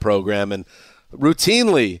analyst on that program and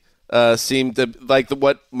routinely seemed to like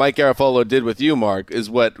what Mike Garafolo did with you, Mark, is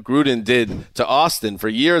what Gruden did to Austin for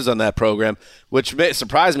years on that program, which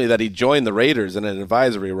surprised me that he joined the Raiders in an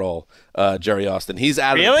advisory role, Jerry Austin. He's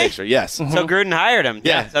out of the picture. Yes. So Gruden hired him.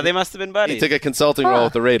 Yeah. So they must have been buddies. He took a consulting role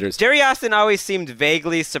with the Raiders. Jerry Austin always seemed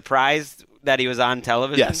vaguely surprised that he was on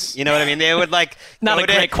television. Yes. You know what I mean? They would not a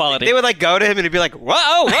great quality. They would go to him and he'd be like,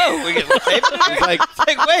 whoa. We get wait.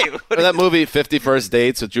 That movie 50 First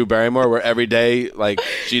Dates with Drew Barrymore where every day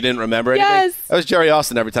she didn't remember anything? Yes. That was Jerry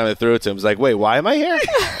Austin every time they threw it to him. It was like, wait, why am I here?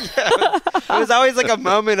 It was always a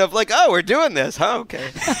moment of we're doing this. Huh? Okay.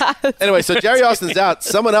 Anyway, so Jerry Austin's out.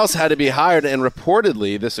 Someone else had to be hired, and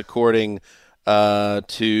reportedly, this according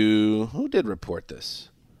to who did report this?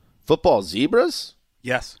 Football Zebras?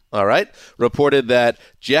 Yes. All right. Reported that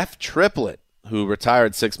Jeff Triplett, who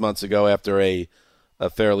retired 6 months ago after a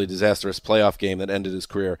fairly disastrous playoff game that ended his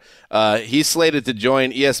career, he's slated to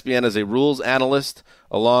join ESPN as a rules analyst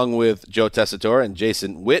along with Joe Tessitore and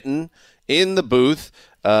Jason Witten in the booth.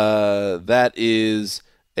 That is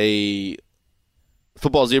a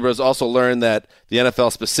Football Zebras also learned that the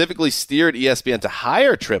NFL specifically steered ESPN to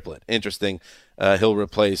hire Triplett. Interesting. He'll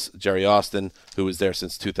replace Jerry Austin, who was there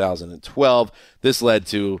since 2012. This led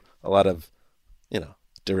to a lot of,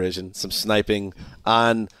 derision, some sniping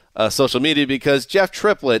on social media because Jeff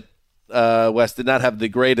Triplett, West, did not have the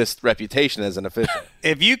greatest reputation as an official.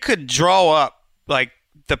 If you could draw up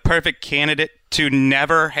the perfect candidate to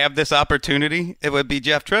never have this opportunity, it would be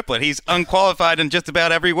Jeff Triplett. He's unqualified in just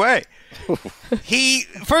about every way.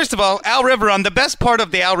 First of all, Al Riveron, the best part of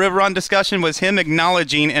the Al Riveron discussion was him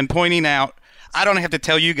acknowledging and pointing out, I don't have to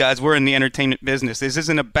tell you guys we're in the entertainment business. This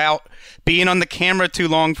isn't about being on the camera too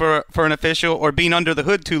long for an official or being under the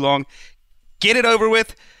hood too long. Get it over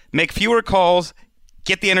with, make fewer calls,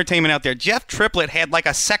 get the entertainment out there. Jeff Triplett had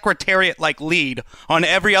a secretariat-like lead on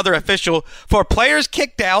every other official for players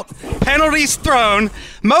kicked out, penalties thrown,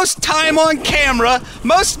 most time on camera,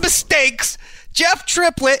 most mistakes. Jeff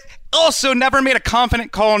Triplett also never made a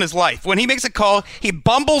confident call in his life. When he makes a call, he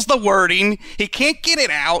bumbles the wording. He can't get it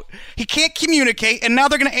out. He can't communicate. And now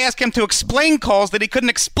they're going to ask him to explain calls that he couldn't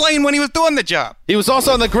explain when he was doing the job. He was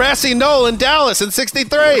also on the grassy knoll in Dallas in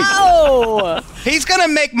 '63. Oh! He's going to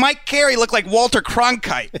make Mike Carey look like Walter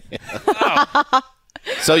Cronkite. Oh.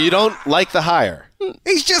 So you don't like the hire?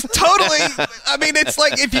 He's just totally, it's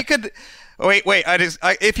if you could... Wait.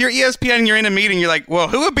 If you're ESPN and you're in a meeting, you're like, well,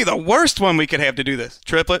 who would be the worst one we could have to do this?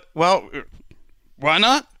 Triplett? Well, why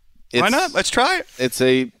not? Why not? Let's try it. It's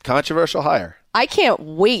a controversial hire. I can't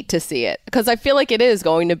wait to see it because I feel like it is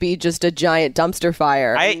going to be just a giant dumpster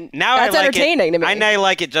fire. That's entertaining to me. I now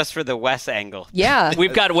like it just for the Wes angle. Yeah.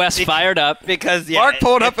 We've got Wes fired up. Because Mark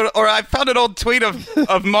pulled up, or I found an old tweet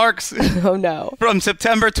of Mark's oh, no. from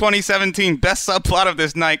September 2017. Best subplot of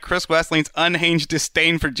this night, Chris Wesley's unhinged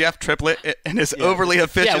disdain for Jeff Triplett and his overly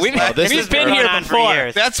officious... Yeah, we've been here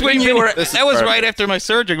before. That's when that was right after my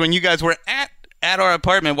surgery when you guys were at at our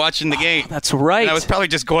apartment watching the game. That's right. And I was probably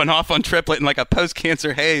just going off on Triplet in like a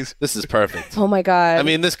post-cancer haze. This is perfect. Oh, my God. I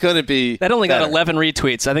mean, this couldn't be That only better. got 11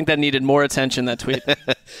 retweets. I think that needed more attention, that tweet.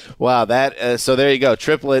 Wow, so there you go.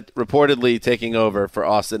 Triplet reportedly taking over for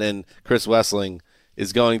Austin, and Chris Wessling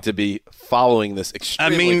is going to be following this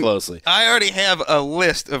extremely closely. I already have a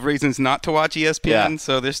list of reasons not to watch ESPN,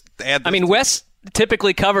 so there's add this Wes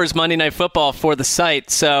typically covers Monday Night Football for the site,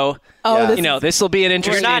 so this will be an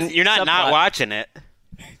interesting. You're not watching it.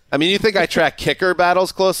 I mean, you think I track kicker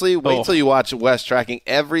battles closely? Wait till you watch Wes tracking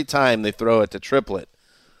every time they throw it to Triplet.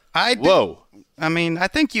 Whoa. I mean, I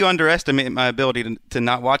think you underestimate my ability to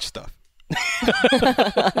not watch stuff.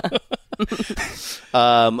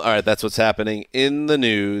 All right, that's what's happening in the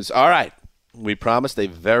news. All right, we promised a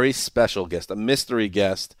very special guest, a mystery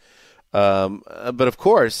guest. But of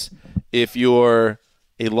course, if you're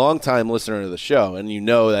a longtime listener to the show and you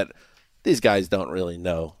know that these guys don't really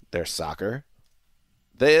know their soccer,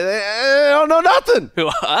 they don't know nothing. Who,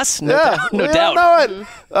 us? No doubt. Don't know it.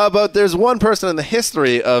 But there's one person in the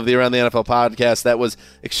history of the Around the NFL podcast that was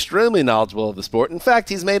extremely knowledgeable of the sport. In fact,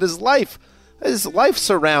 he's made his life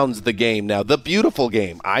surrounds the game now. The beautiful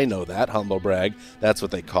game. I know that. Humble brag. That's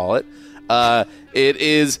what they call it. It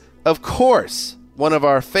is, of course, one of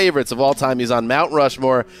our favorites of all time. He's on Mount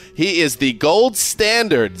Rushmore. He is the gold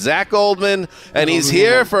standard, Zach Goldman, and he's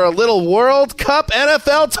here for a little World Cup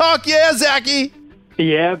NFL talk. Yeah, Zachy.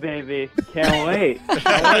 Yeah, baby. Can't wait.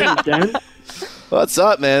 How are you, Dan? What's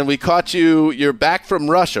up, man? We caught you. You're back from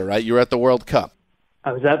Russia, right? You were at the World Cup.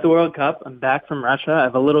 I was at the World Cup. I'm back from Russia. I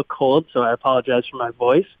have a little cold, so I apologize for my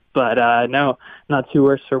voice. But no, not too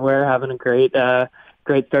worse for wear. Having a great start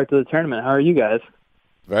to the tournament. How are you guys?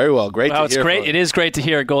 Very well. Great to hear. It's great. It is great to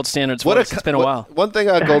hear Gold Standard's voice. It's been a while. One thing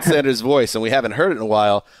on Gold Standard's voice, and we haven't heard it in a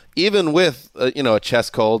while, even with a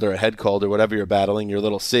chest cold or a head cold or whatever you're battling, your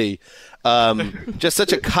little C, just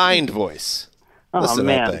such a kind voice. Oh,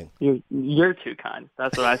 man. You're too kind.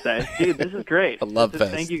 That's what I say. Dude, this is great. I love this.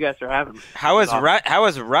 Thank you guys for having me. How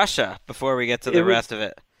was Russia before we get to the rest of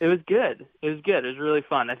it? It was good. It was really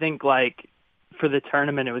fun. I think, for the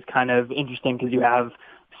tournament, it was kind of interesting because you have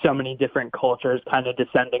so many different cultures kind of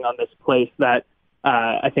descending on this place that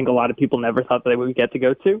I think a lot of people never thought they would get to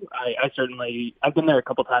go to. I've been there a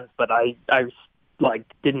couple times, but I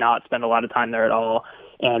did not spend a lot of time there at all.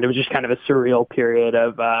 And it was just kind of a surreal period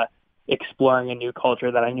of exploring a new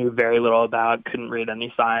culture that I knew very little about, couldn't read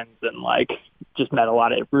any signs, and just met a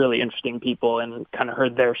lot of really interesting people and kind of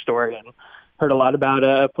heard their story and heard a lot about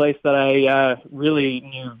a place that I really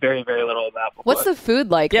knew very, very little about before. What's the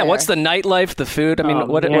food like there? What's the nightlife, the food? I mean,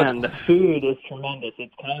 the food is tremendous.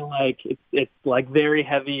 It's kind of it's very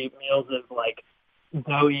heavy meals of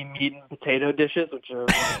doughy meat and potato dishes, which are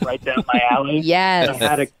right down my alley. Yes. I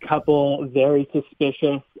had a couple very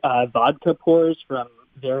suspicious vodka pours from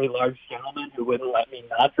very large gentlemen who wouldn't let me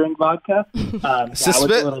not drink vodka. That was a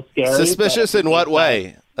little scary. Suspicious in what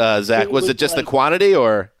way, Zach? Was it just the quantity,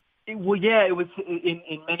 or? It was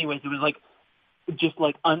in many ways. It was just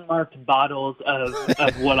unmarked bottles of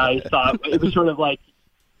what I thought. It was sort of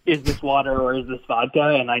is this water or is this vodka?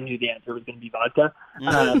 And I knew the answer was going to be vodka.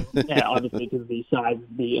 Obviously because of the size,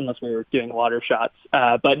 unless we were doing water shots.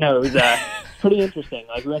 But no, it was pretty interesting.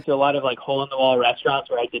 We went to a lot of hole-in-the-wall restaurants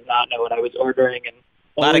where I did not know what I was ordering, and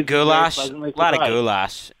a lot of goulash. A lot of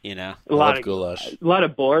goulash. A lot of goulash. A lot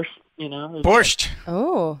of borscht. Borscht.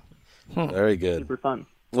 Oh. Very good. Super fun.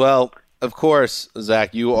 Well, of course,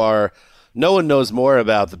 Zach, no one knows more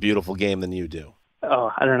about the beautiful game than you do. Oh,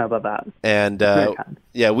 I don't know about that. And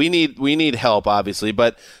we need help, obviously.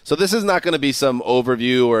 But so this is not going to be some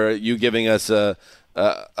overview or you giving us a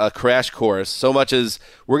crash course, so much as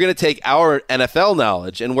we're going to take our NFL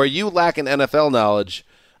knowledge, and where you lack in NFL knowledge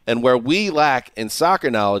and where we lack in soccer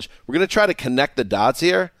knowledge, we're going to try to connect the dots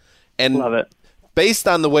here. And love it. Based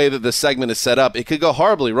on the way that the segment is set up, it could go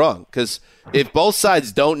horribly wrong, because if both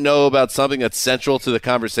sides don't know about something that's central to the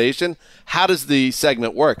conversation, how does the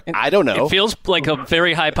segment work? I don't know. It feels like a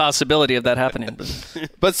very high possibility of that happening.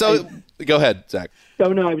 But go ahead, Zach.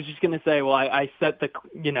 Oh no, I was just going to say, well, I set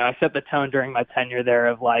the tone during my tenure there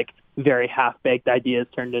of very half-baked ideas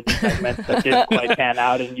turned into segments that didn't quite pan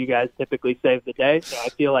out, and you guys typically save the day. So I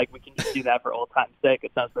feel like we can just do that for old time's sake.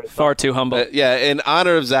 It sounds pretty far fun. too humble. In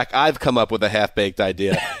honor of Zach, I've come up with a half-baked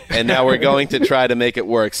idea, and now we're going to try to make it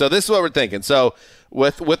work. So this is what we're thinking. So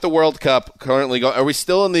with the World Cup currently going, are we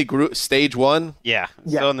still in the group stage one? Yeah,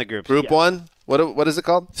 still in the group. Group one? What is it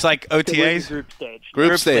called? It's like OTAs. Group stage.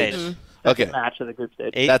 Group stage. Mm-hmm. Okay. Match of the group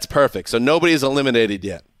stage. That's perfect. So nobody's eliminated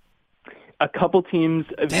yet. A couple teams,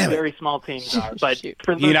 very small teams are, but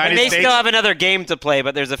for the United they States still have another game to play,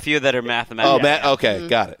 but there's a few that are mathematical. Okay,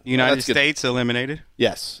 got it. United States eliminated.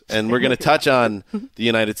 Yes, and we're going to touch on the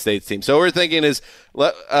United States team. So what we're thinking is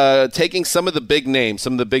taking some of the big names,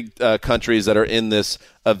 some of the big countries that are in this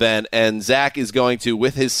event, and Zach is going to,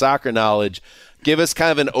 with his soccer knowledge, give us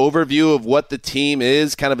kind of an overview of what the team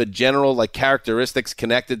is, kind of a general characteristics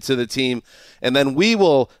connected to the team, and then we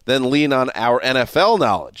will then lean on our NFL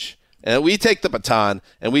knowledge. And we take the baton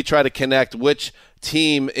and we try to connect which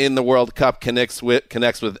team in the World Cup connects with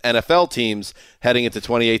NFL teams heading into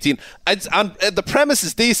 2018. The premise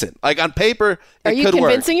is decent. On paper, it Are you could work.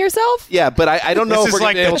 convincing yourself? Yeah, but I don't know if we're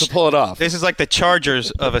going to be able to pull it off. This is like the Chargers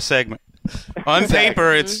of a segment. On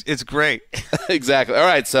paper, it's great. Exactly. All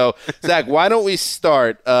right, so, Zach, why don't we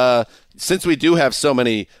start, since we do have so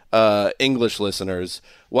many English listeners,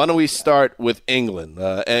 why don't we start with England?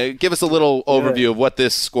 And give us a little overview of what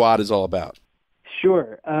this squad is all about.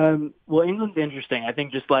 Sure. Well, England's interesting. I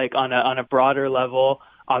think just on a broader level,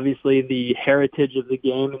 obviously the heritage of the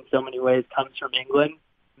game in so many ways comes from England.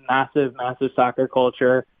 Massive, massive soccer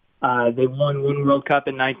culture. They won one World Cup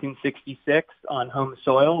in 1966 on home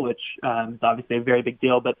soil, which is obviously a very big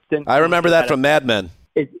deal. But since I remember that from Mad Men.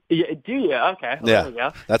 Do you? Okay. Well, there we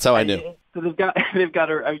go. That's how I knew. So they've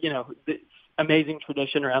got amazing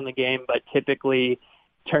tradition around the game, but typically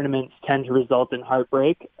tournaments tend to result in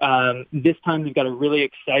heartbreak. This time they've got a really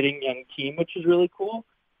exciting young team, which is really cool.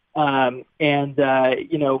 I don't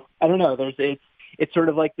know. It's sort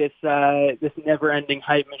of like this never-ending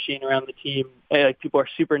hype machine around the team. People are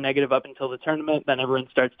super negative up until the tournament, then everyone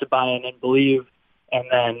starts to buy in and believe, and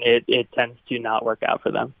then it tends to not work out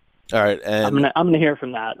for them. All right, and I'm gonna hear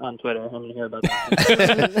from that on Twitter. I'm gonna hear about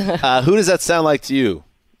that. Who does that sound like to you,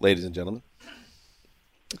 ladies and gentlemen?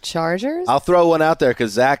 Chargers? I'll throw one out there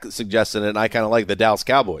because Zach suggested it, and I kind of like the Dallas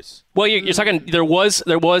Cowboys. Well, you're talking. There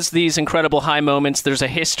was these incredible high moments. There's a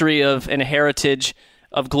history of and a heritage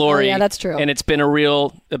of glory. Oh, yeah, that's true. And it's been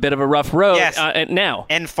a bit of a rough road now.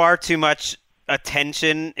 And far too much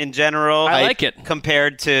attention in general. I like it.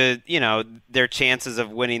 Compared to, their chances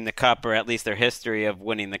of winning the cup, or at least their history of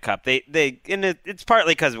winning the cup. It's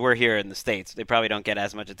partly because we're here in the States. They probably don't get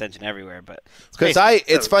as much attention everywhere, but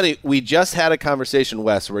it's funny. We just had a conversation,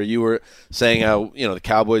 Wes, where you were saying how, the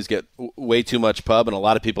Cowboys get way too much pub, and a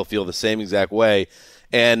lot of people feel the same exact way.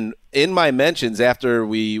 And in my mentions, after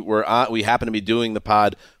we happened to be doing the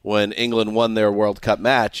pod when England won their World Cup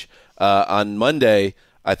match on Monday,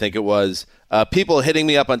 I think it was, people hitting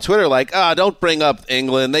me up on Twitter like, don't bring up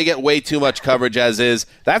England. They get way too much coverage as is.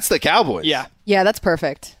 That's the Cowboys. Yeah, that's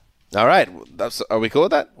perfect. All right. Are we cool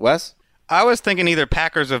with that, Wes? I was thinking either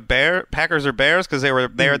Packers or Bears because they were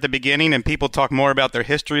there at the beginning and people talk more about their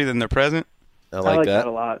history than their present. I like that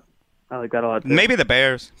a lot. I like that a lot, too. Maybe the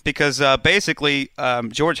Bears, because basically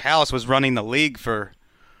George Halas was running the league for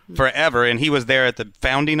forever, and he was there at the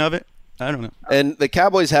founding of it. I don't know. And the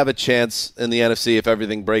Cowboys have a chance in the NFC if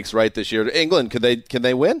everything breaks right this year. England, can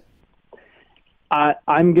they win?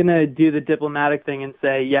 I'm gonna do the diplomatic thing and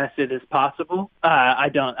say yes, it is possible. I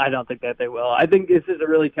don't think that they will. I think this is a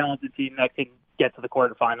really talented team that can get to the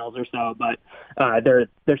quarterfinals or so, but they're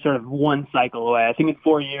sort of one cycle away. I think in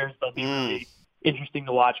 4 years they'll be really interesting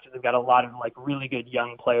to watch because they've got a lot of really good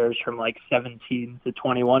young players from 17 to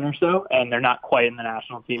 21 or so, and they're not quite in the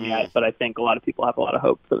national team yet, but I think a lot of people have a lot of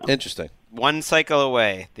hope for them. Interesting. One cycle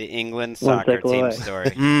away, the England soccer team story.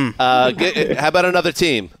 How about another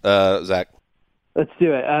team, Zach? Let's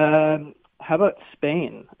do it. How about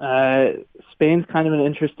Spain? Spain's kind of an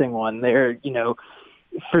interesting one. They're,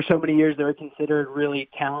 for so many years they were considered really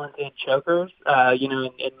talented chokers. In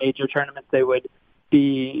major tournaments they would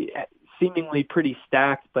be seemingly pretty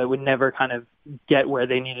stacked, but would never kind of get where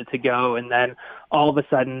they needed to go. And then all of a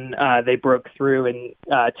sudden they broke through in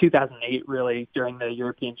 2008, really, during the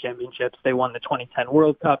European Championships. They won the 2010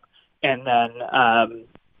 World Cup. And then,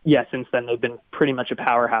 since then they've been pretty much a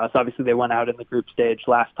powerhouse. Obviously they went out in the group stage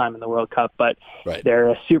last time in the World Cup, but they're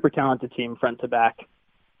a super talented team front to back.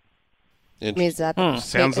 Is that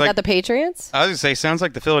sounds that the Patriots? I was going to say, sounds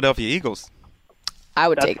like the Philadelphia Eagles. I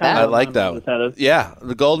would take that. I like that one. Yeah,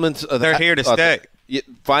 the Goldmans. They're here to stay.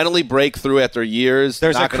 Finally break through after years.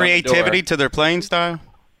 There's a creativity to their playing style.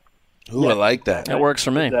 Ooh, I like that. That works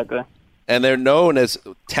for me. Exactly. And they're known as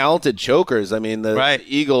talented chokers. I mean, the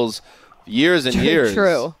Eagles, years and years,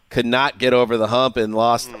 could not get over the hump and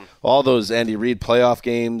lost all those Andy Reid playoff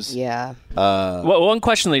games. Yeah. One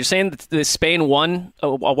question, though. You're saying that Spain won a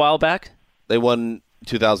while back? They won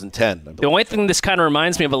 2010, I believe. The only thing this kind of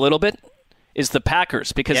reminds me of a little bit is the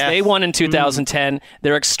Packers, because they won in 2010.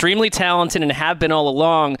 They're extremely talented and have been all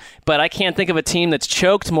along, but I can't think of a team that's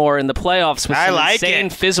choked more in the playoffs with some insane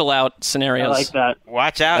fizzle-out scenarios. I like that.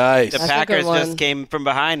 Watch out. Nice. The Packers just came from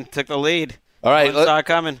behind, took the lead. All right, saw it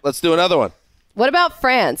coming. Let's do another one. What about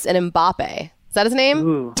France and Mbappe? Is that his name?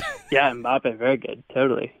 Ooh. Yeah, Mbappe, very good.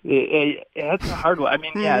 Totally. That's a hard one. I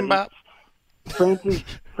mean, France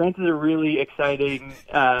is a really exciting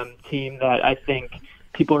team that I think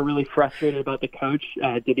people are really frustrated about the coach,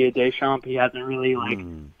 Didier Deschamps. He hasn't really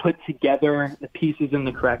put together the pieces in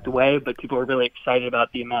the correct way, but people are really excited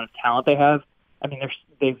about the amount of talent they have. I mean,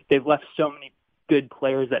 they've left so many good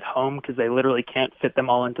players at home because they literally can't fit them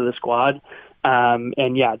all into the squad.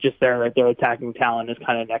 And yeah, just their attacking talent is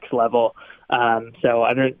kind of next level. So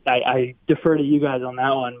I defer to you guys on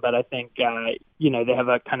that one, but I think they have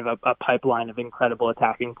a kind of a pipeline of incredible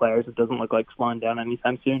attacking players. It doesn't look like slowing down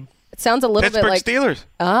anytime soon. It sounds a little bit like Steelers.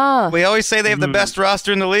 Ah, we always say they have the best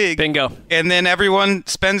roster in the league. Bingo. And then everyone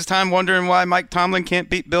spends time wondering why Mike Tomlin can't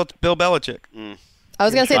beat Bill Belichick. I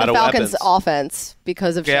was going to say the Falcons' weapons. offense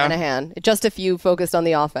because of Shanahan. Just if you focused on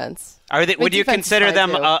the offense. Would you consider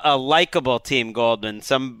them a likable team, Goldman?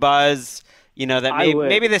 Some buzz, that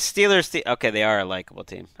maybe the Steelers. Okay, they are a likable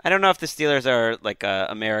team. I don't know if the Steelers are like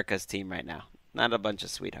America's team right now. Not a bunch of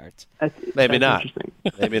sweethearts. Maybe not.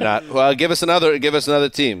 Maybe not. Well, give us another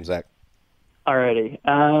team, Zach. Alrighty.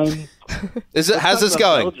 How's this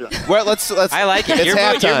going? Well, let's. I like it. It's You're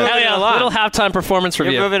halftime. moving along. Little halftime performance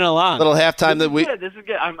review. You're moving along. Little halftime This is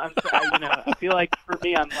good. I feel like for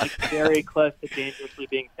me, I'm like very close to dangerously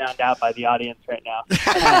being found out by the audience right now.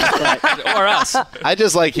 Or us. I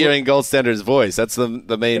just like hearing Gold Standard's voice. That's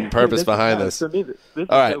the main purpose behind this. For me, this is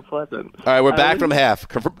so pleasant. All right, we're back from half.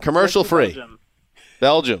 Commercial free.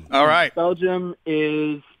 Belgium. All right. Belgium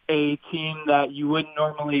is a team that you wouldn't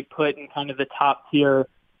normally put in kind of the top tier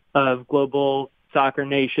of global soccer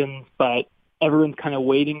nations, but everyone's kind of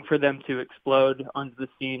waiting for them to explode onto the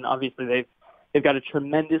scene. Obviously, they've got a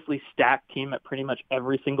tremendously stacked team at pretty much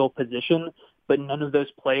every single position, but none of those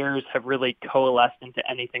players have really coalesced into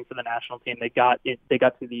anything for the national team. They got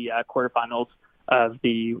to the quarterfinals of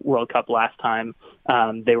the World Cup last time.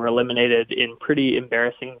 They were eliminated in pretty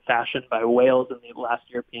embarrassing fashion by Wales in the last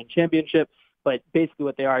European Championship. But basically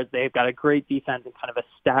what they are is they've got a great defense and kind of a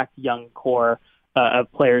stacked young core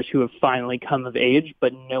of players who have finally come of age,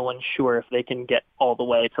 but no one's sure if they can get all the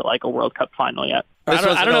way to like a World Cup final yet. This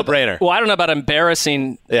one's a no-brainer. Well, I don't know about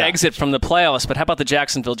embarrassing exit from the playoffs, but how about the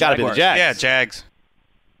Jacksonville Jaguars? Gotta be the Jags. Yeah, Jags.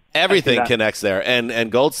 Everything connects there,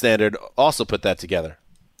 and Gold Standard also put that together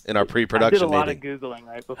in our pre-production meeting. I did a lot of Googling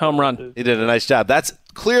right before. Home run. He did a nice job. That's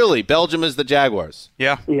clearly Belgium is the Jaguars.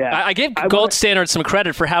 Yeah. I give Gold Standard some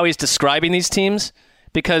credit for how he's describing these teams,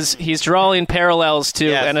 because he's drawing parallels to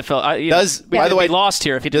NFL. By the way, lost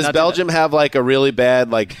here if he did does not Belgium have like a really bad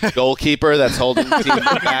goalkeeper that's holding the team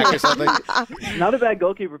back or something? Not a bad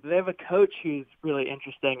goalkeeper, but they have a coach who's really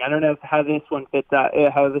interesting. I don't know how this one fits out.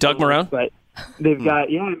 Doug Marone? But they've got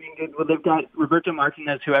they've got Roberto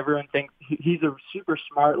Martinez, who everyone thinks he's a super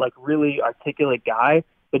smart, really articulate guy,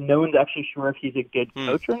 but no one's actually sure if he's a good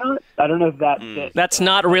coach or not. I don't know if that fits. That's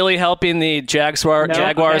not really helping the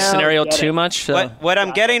Jaguars scenario too much. What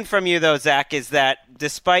I'm getting from you, though, Zach, is that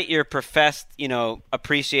despite your professed,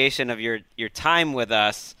 appreciation of your time with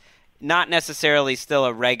us, not necessarily still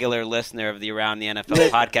a regular listener of the Around the NFL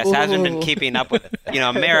podcast, hasn't been keeping up with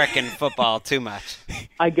American football too much.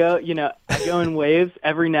 I go in waves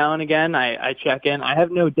every now and again. I check in. I have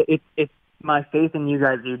it's my faith in you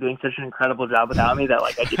guys. You're doing such an incredible job without me that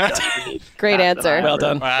I just don't need. Great answer. Well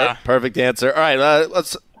done. Wow. Perfect answer. All right,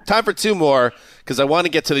 let's time for two more because I want to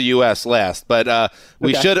get to the U.S. last, but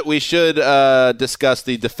we should discuss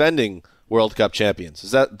the defending World Cup champions.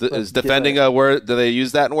 Is defending a word? Do they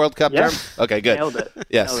use that in World Cup terms? Okay, good. Nailed it.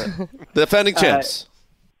 Yes. Nailed it. Defending champs.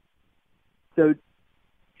 So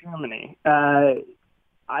Germany.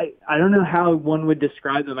 I don't know how one would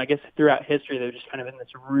describe them. I guess throughout history, they're just kind of in this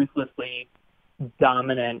ruthlessly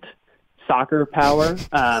dominant soccer power.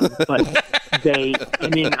 But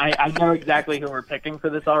I know exactly who we're picking for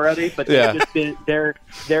this already, but they're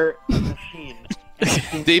a machine.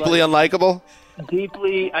 Deeply unlikable?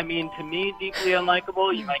 Deeply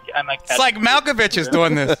unlikable. I might catch it's like Malkovich is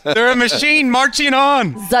doing this. They're a machine marching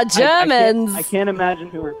on. The Germans. I can't imagine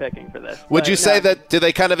who we're picking for this. Would you say that do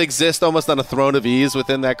they kind of exist almost on a throne of ease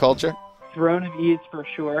within that culture? Throne of ease for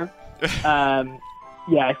sure.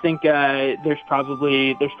 I think there's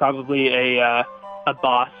probably a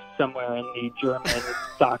boss somewhere in the German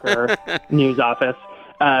soccer news office.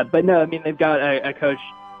 But no, they've got a coach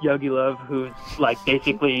Yogi Löw, who's like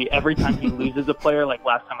basically every time he loses a player, like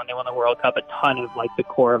last time when they won the World Cup, a ton of like the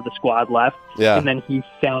core of the squad left. Yeah. And then he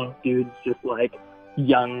found dudes just like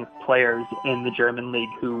young players in the German league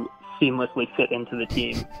who seamlessly fit into the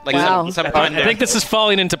team. Like some I think this is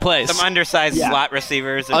falling into place. Some undersized slot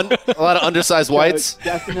receivers. A lot of undersized whites.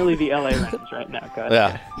 Definitely the LA Rams right now. Guys.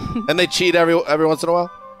 Yeah. And they cheat every once in a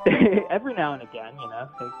while? Every now and again,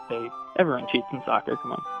 everyone cheats in soccer.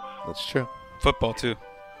 Come on. That's true. Football, too.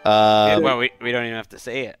 Well, we don't even have to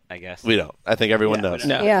say it, I guess. We don't. I think everyone knows.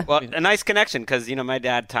 No. Yeah. Well, a nice connection because, my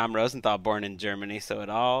dad, Tom Rosenthal, born in Germany, so it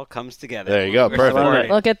all comes together. There you go. We're Perfect.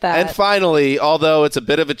 supporting. Look at that. And finally, although it's a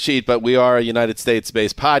bit of a cheat, but we are a United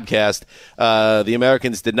States-based podcast, the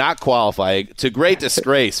Americans did not qualify, to great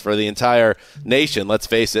disgrace for the entire nation, let's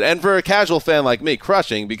face it. And for a casual fan like me,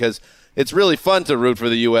 crushing, because it's really fun to root for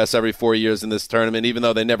the U.S. every 4 years in this tournament, even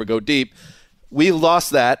though they never go deep. We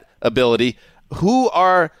lost that ability. Who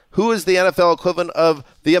is the NFL equivalent of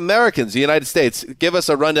the Americans, the United States? Give us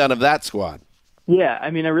a rundown of that squad. Yeah, I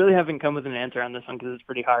really haven't come with an answer on this one because it's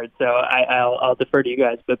pretty hard, so I'll defer to you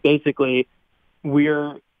guys. But basically,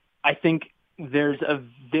 I think there's a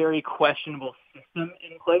very questionable system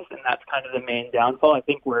in place, and that's kind of the main downfall. I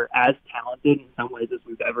think we're as talented in some ways as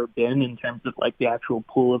we've ever been in terms of like the actual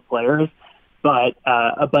pool of players, but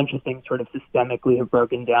a bunch of things sort of systemically have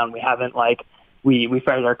broken down. We haven't We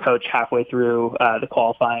fired our coach halfway through the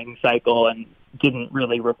qualifying cycle and didn't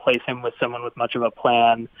really replace him with someone with much of a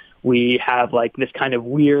plan. We have this kind of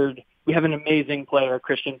weird. We have an amazing player,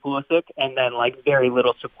 Christian Pulisic, and then very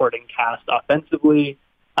little supporting cast offensively.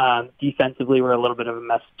 Defensively, we're a little bit of a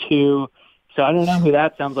mess too. So I don't know who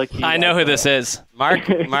that sounds like to you. I know who this is. Mark.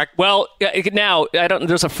 Well, now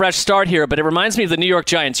there's a fresh start here, but it reminds me of the New York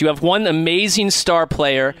Giants. You have one amazing star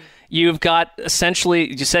player. You've got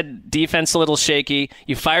essentially, you said defense a little shaky.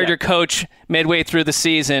 You fired your coach midway through the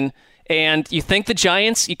season. And you think the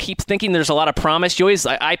Giants, you keep thinking there's a lot of promise. You always,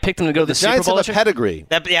 I picked them to go to the Super Bowl. The Giants have a pedigree.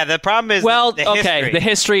 The problem is the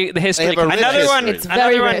history. Another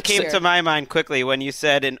one came here. to my mind quickly when you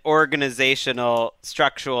said an organizational,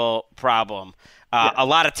 structural problem. A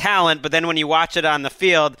lot of talent, but then when you watch it on the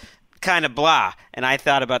field, kind of blah. And I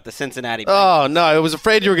thought about the Cincinnati Bengals. Oh, no, I was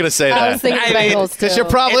afraid you were going to say that. I was thinking Bengals, because too. you're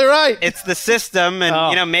probably right. It's the system,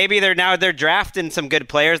 and maybe they're drafting some good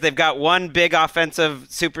players. They've got one big offensive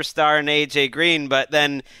superstar in A.J. Green, but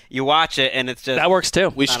then you watch it, and it's just... That works, too.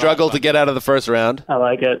 We struggled to get out of the first round. I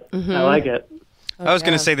like it. Mm-hmm. I like it. I was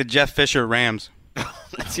going to say the Jeff Fisher Rams.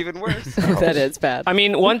 That's even worse. That is bad.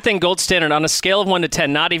 One thing, gold standard, on a scale of 1 to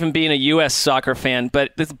 10, not even being a U.S. soccer fan,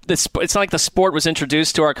 but it's not like the sport was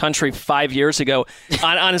introduced to our country 5 years ago.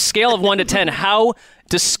 on a scale of 1 to 10, how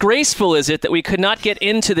disgraceful is it that we could not get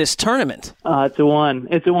into this tournament? It's a 1.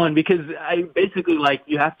 It's a 1 because I basically,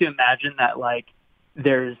 you have to imagine that,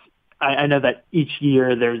 there's... I know that each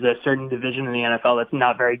year there's a certain division in the NFL that's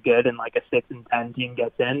not very good and, a 6 and 10 team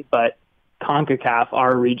gets in, but CONCACAF,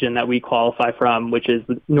 our region that we qualify from, which is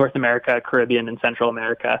North America, Caribbean, and Central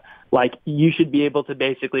America, you should be able to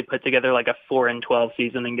basically put together a 4-12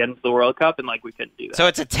 season and get into the World Cup, and we couldn't do that. So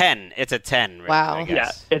it's a 10. It's a 10. Right? Wow. I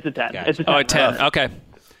guess. Yeah, it's a 10. Gotcha. It's a 10. Oh, a 10. Okay.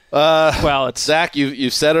 It's Zach.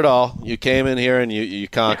 You've said it all. You came in here and you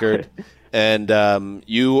conquered. And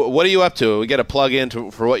what are you up to? We get a plug in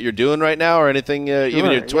for what you're doing right now, or anything? Even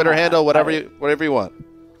your Twitter handle, whatever you want.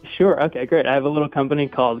 Sure. Okay, great. I have a little company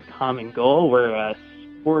called Common Goal. We're a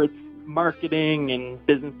sports marketing and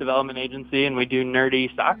business development agency, and we do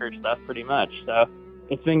nerdy soccer stuff pretty much. So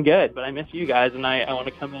it's been good, but I miss you guys, and I want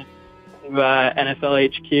to come in to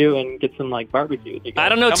NFL HQ and get some barbecue with you guys. I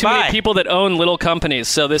don't know too many people that own little companies,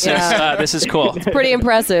 so this is cool. It's pretty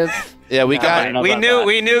impressive. Yeah, we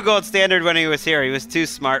knew Gold Standard when he was here. He was too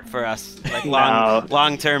smart for us.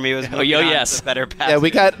 Long term, he was the better pass. Yeah,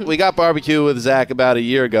 we got barbecue with Zach about a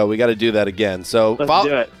year ago. We got to do that again. So Let's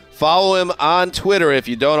do it. Follow him on Twitter if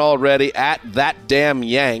you don't already at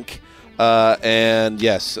 @thatdamnyank. And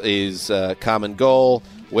yes, he's Common Goal.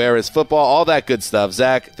 Where is football? All that good stuff.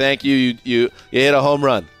 Zach, thank you. You hit a home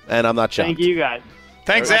run, and I'm not shocked. Thank you guys.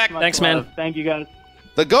 Thanks, Zach. Thanks, man. Thank you guys.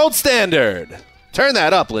 The Gold Standard. Turn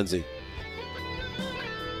that up, Lindsay.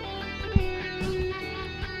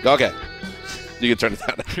 Okay. You can turn it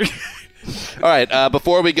down. All right.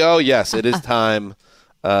 Before we go, yes, it is time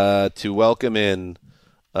to welcome in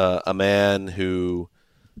a man who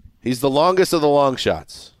he's the longest of the long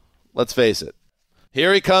shots. Let's face it.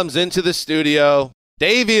 Here he comes into the studio.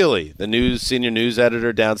 Dave Ely, the senior news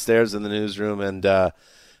editor downstairs in the newsroom,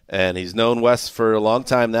 and he's known Wes for a long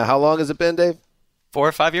time now. How long has it been, Dave? 4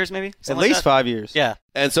 or 5 years, maybe? At least 5 years. Yeah.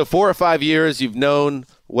 And so 4 or 5 years you've known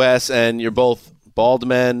Wes, and you're both bald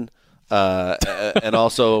men. and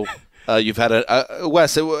also you've had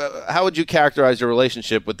Wes, how would you characterize your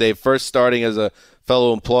relationship with Dave, first starting as a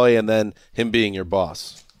fellow employee and then him being your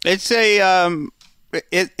boss? It's I'd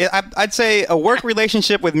say a work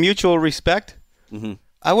relationship with mutual respect. Mm-hmm.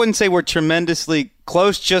 I wouldn't say we're tremendously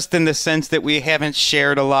close, just in the sense that we haven't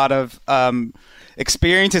shared a lot of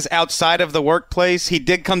experiences outside of the workplace. He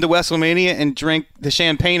did come to WrestleMania and drink the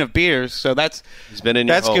champagne of beers, so he's been in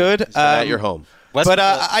your that's home. good. He's been at your home. But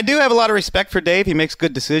I do have a lot of respect for Dave. He makes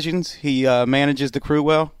good decisions. He manages the crew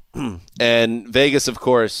well. And Vegas, of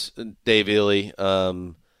course, Dave Ely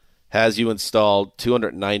has you installed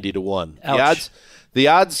 290 to 1. The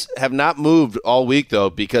odds have not moved all week, though,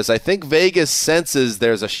 because I think Vegas senses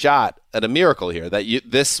there's a shot at a miracle here, that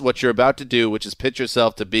what you're about to do, which is pitch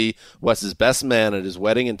yourself to be Wes's best man at his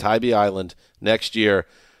wedding in Tybee Island next year.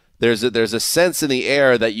 There's a sense in the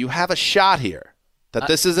air that you have a shot here, that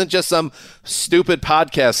this isn't just some stupid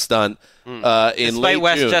podcast stunt in Despite late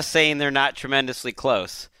Wes June. just saying they're not tremendously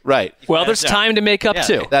close. Right. Well, there's time to make up,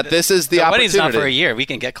 too. That this is the opportunity. Wedding's not for a year. We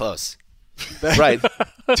can get close. Right.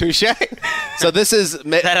 Touche. So this is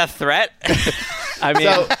that a threat? I mean,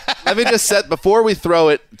 so let me just before we throw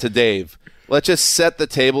it to Dave, let's just set the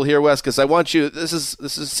table here, Wes, because I want you, this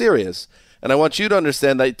is serious, and I want you to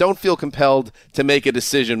understand that don't feel compelled to make a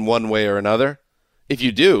decision one way or another. If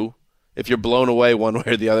you do, if you're blown away one way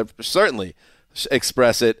or the other, certainly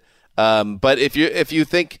express it. But if you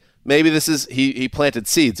think maybe this is he planted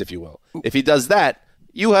seeds, if you will, if he does that,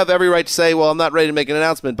 you have every right to say, well, I'm not ready to make an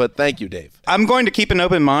announcement, but thank you, Dave. I'm going to keep an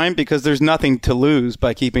open mind because there's nothing to lose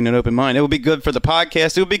by keeping an open mind. It will be good for the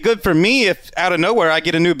podcast. It will be good for me if out of nowhere I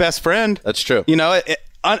get a new best friend. That's true. You know,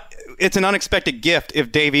 it's an unexpected gift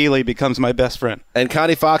if Dave Ely becomes my best friend. And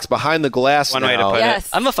Connie Fox behind the glass One way to put Yes.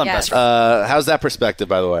 it. I'm a fun best friend. How's that perspective,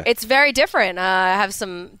 by the way? It's very different. I have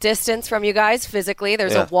some distance from you guys physically.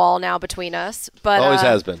 There's a wall now between us, but Always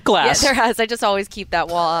has been. Glass. Yeah, there has. I just always keep that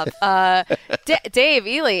wall up. Dave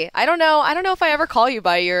Ely, I don't know if I ever call you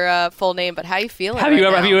by your full name, but how you feeling?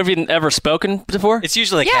 Have you ever spoken before? It's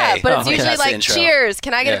usually yeah, hey. but it's Okay. usually That's the like intro. cheers.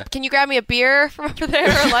 Can I get? Can you grab me a beer from over there?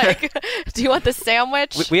 Or like, do you want the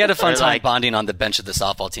sandwich? We had a fun Or time like- bonding on the bench of the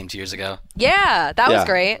softball team 2 years ago. Yeah, that was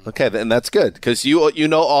great. Okay, and that's good because you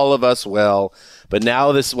know all of us well. But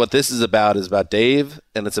now what this is about Dave,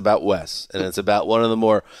 and it's about Wes, and it's about one of the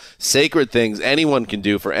more sacred things anyone can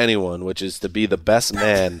do for anyone, which is to be the best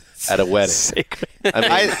man at a wedding. Sacred. I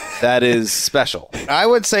mean, that is special. I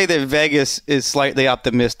would say that Vegas is slightly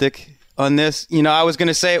optimistic on this. You know, I was going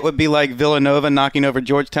to say it would be like Villanova knocking over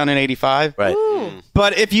Georgetown in '85. Right.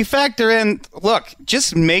 But if you factor in, look,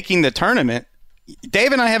 just making the tournament,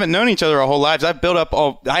 Dave and I haven't known each other our whole lives. I've built up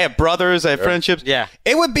I have brothers, I have friendships. Yeah.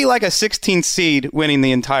 It would be like a 16th seed winning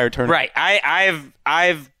the entire tournament. Right.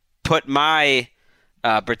 I've put my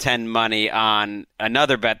pretend money on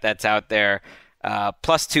another bet that's out there,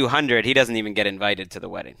 plus 200. He doesn't even get invited to the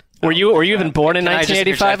wedding. Were you even born in Can I just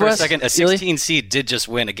interject 1985, for a Wes? second? A 16 seed did just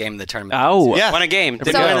win a game in the tournament. Oh. Yeah. Won a game.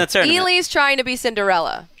 Didn't So win the tournament. Ely's trying to be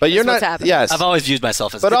Cinderella. But you're is what's not. happening. Yes. I've always viewed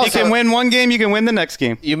myself as But You also- can win one game, you can win the next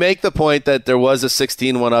game. You make the point that there was a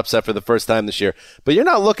 16-1 upset for the first time this year, but you're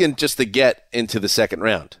not looking just to get into the second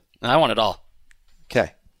round. I want it all.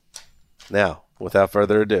 Okay. Now, without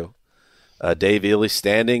further ado, Dave Ely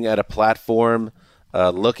standing at a platform,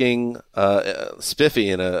 looking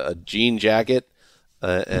spiffy in a jean jacket,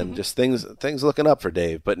 and just things looking up for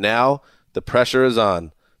Dave. But now the pressure is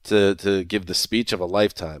on to give the speech of a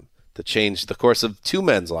lifetime, to change the course of two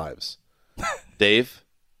men's lives. Dave,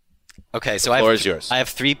 Okay, so the floor is yours. I have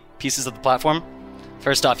 3 pieces of the platform.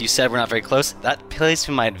 First off, you said we're not very close. That plays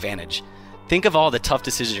to my advantage. Think of all the tough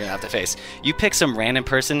decisions you're going to have to face. You pick some random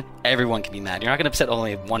person, everyone can be mad. You're not going to upset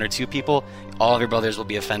only 1 or 2 people. All of your brothers will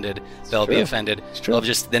be offended. They'll be offended.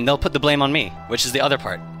 Then they'll put the blame on me, which is the other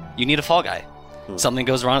part. You need a fall guy. Something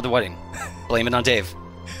goes wrong at the wedding. Blame it on Dave.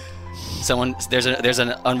 There's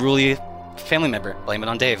an unruly family member. Blame it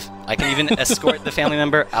on Dave. I can even escort the family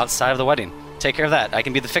member outside of the wedding. Take care of that. I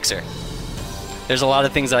can be the fixer. There's a lot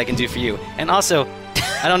of things that I can do for you. And also,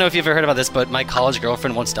 I don't know if you've ever heard about this, but my college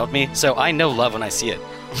girlfriend once dumped me, so I know love when I see it.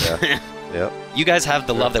 Yeah. Yep. You guys have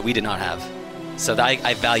the love that we did not have. So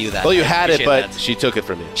I value that. Well, you I had it, appreciate but that. she took it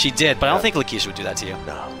from you. She did, but I don't think Lakeisha would do that to you.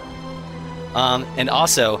 No. And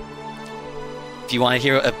also, if you want to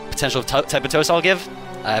hear a potential type of toast I'll give,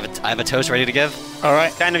 I have a toast ready to give. All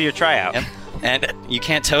right. Kind of your tryout. Yep. And you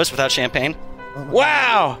can't toast without champagne.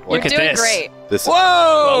 Wow. You're Look at doing this. great. Whoa.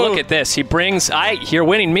 Well, look at this. He brings. You're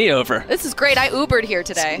winning me over. This is great. I Ubered here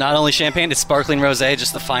today. Not only champagne, it's sparkling rosé,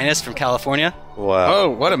 just the finest from California. Wow. Oh,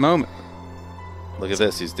 what a moment. Look at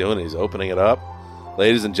this. He's doing it. He's opening it up.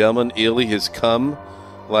 Ladies and gentlemen, Ely has come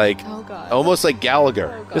like almost like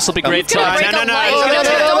Gallagher. This will be great. No.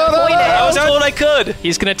 I was told I could.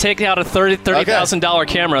 He's going to take out a $30,000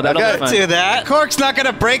 camera. That'll be fun. Do that. Cork's not going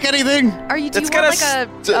to break anything. Are you doing like a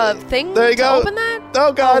thing There you to go. open that?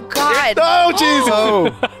 Oh, God. Oh, God. Oh,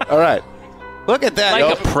 Jesus. All right. Look at that.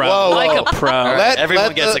 Like a pro. Whoa. Like a pro.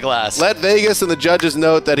 Everyone gets a glass. Let Vegas and the judges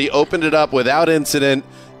note that he opened it up without incident,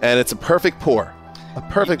 and it's a perfect pour. A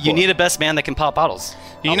perfect pour. You need a best man that can pop bottles.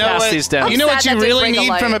 You know what? You know what you really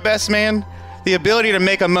need from a best man? The ability to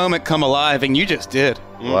make a moment come alive, and you just did.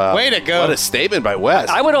 Wow. Way to go. What a statement by Wes.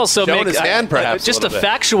 I would also Showing make his hand, perhaps, just a little bit.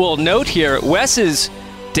 factual note here. Wes is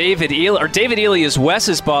David Ely, or David Ely is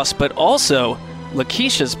Wes's boss, but also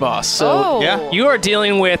Lakeisha's boss. So you are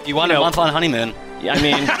dealing with. You want a month on honeymoon? I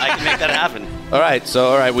mean, I can make that happen. All right,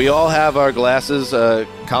 we all have our glasses.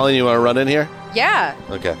 Colin, you want to run in here? Yeah.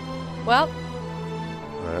 Okay. Well,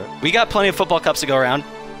 We got plenty of football cups to go around.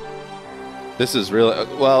 This is really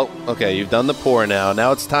well. Okay, you've done the pour now.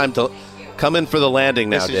 Now it's time to come in for the landing.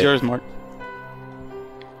 Now, This is Dave. yours, Mark.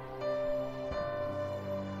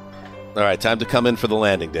 All right, time to come in for the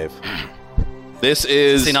landing, Dave. This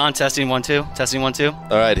is Testing on, testing 1 2, testing 1 2. All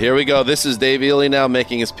right, here we go. This is Dave Ely now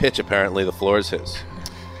making his pitch. Apparently, the floor is his.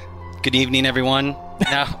 Good evening, everyone.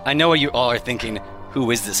 Now, I know what you all are thinking.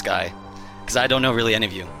 Who is this guy? Because I don't know really any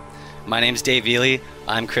of you. My name's Dave Ely.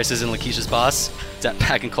 I'm Chris's and Lakeisha's boss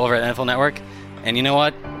back in Culver at NFL Network. And you know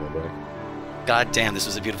what? God damn, this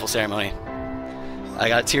was a beautiful ceremony. I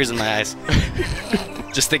got tears in my eyes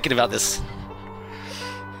just thinking about this.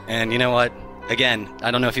 And you know what? Again, I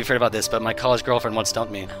don't know if you've heard about this, but my college girlfriend once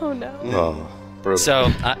dumped me. oh no. Oh, brutal. So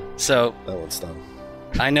that one's done.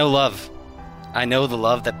 I know love. I know the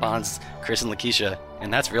love that bonds Chris and Lakeisha,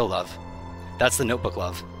 and that's real love. That's the Notebook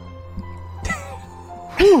love.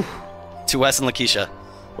 To Wes and Lakeisha.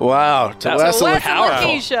 Wow. To Wes and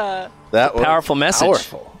Lakeisha. That was powerful message.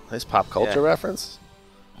 Powerful. Nice pop culture reference.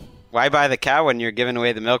 Why buy the cow when you're giving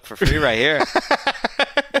away the milk for free right here?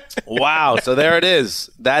 Wow. So there it is.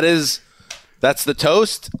 That's the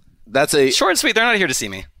toast. That's a short and sweet. They're not here to see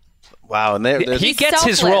me. Wow. And he gets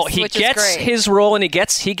his role. He gets his role, and he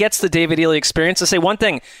gets the David Ely experience. To say one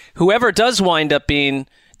thing, whoever does wind up being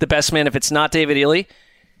the best man, if it's not David Ely,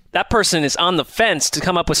 that person is on the fence to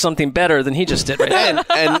come up with something better than he just did right now.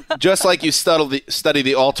 And just like you study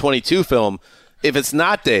the All-22 film, if it's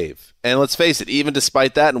not Dave, and let's face it, even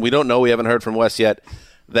despite that, and we don't know, we haven't heard from Wes yet,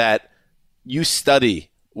 that you study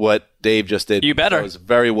what Dave just did. You better. It was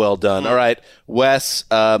very well done. All right, Wes,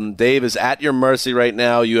 Dave is at your mercy right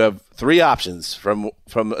now. You have 3 options from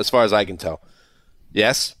as far as I can tell.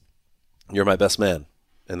 Yes, you're my best man.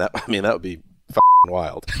 And that would be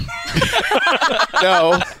wild.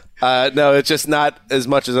 No, it's just not as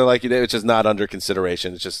much as I like you, Dave. It's just not under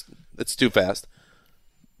consideration. It's too fast.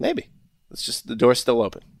 Maybe. It's just the door's still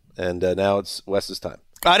open. And now it's Wes's time.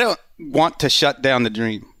 I don't want to shut down the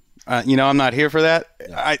dream. I'm not here for that.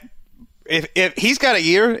 Yeah. If he's got a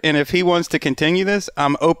year, and if he wants to continue this,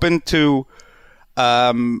 I'm open to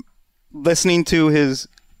listening to his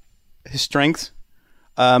strengths.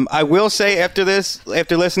 I will say after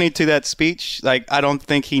listening to that speech, I don't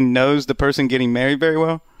think he knows the person getting married very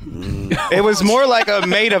well. It was more like a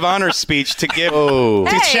maid of honor speech to give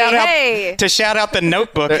to shout out the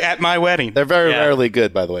Notebook at my wedding. They're very rarely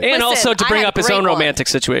good, by the way. And also to bring up his own romantic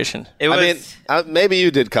situation. Maybe you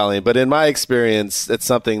did, Colleen, but in my experience, it's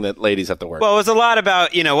something that ladies have to work. Well, it was a lot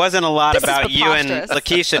about, wasn't a lot about you and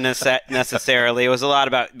Lakeisha necessarily. It was a lot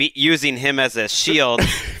about using him as a shield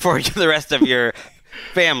for the rest of your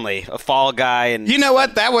family, a fall guy. And you know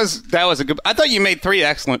what? That was a good. I thought you made 3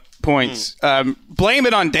 excellent points. Blame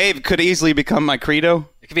it on Dave could easily become my credo.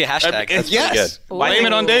 It could be a hashtag. Yes. Blame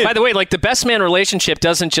it on Dave. By the way, the best man relationship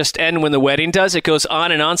doesn't just end when the wedding does. It goes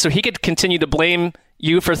on and on. So he could continue to blame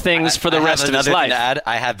you for things for the rest of his life. To add,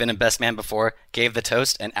 I have been a best man before, gave the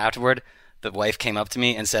toast, and afterward, the wife came up to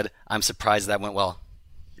me and said, "I'm surprised that went well."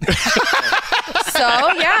 So,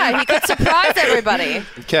 yeah, he could surprise everybody.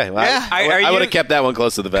 Okay. Well, I would have kept that one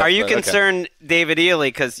close to the vest. Are you concerned, David Ely,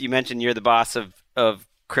 because you mentioned you're the boss of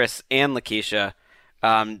Chris and Lakeisha,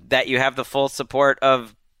 that you have the full support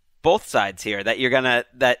of both sides here, that you're gonna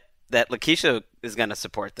that Lakeisha is gonna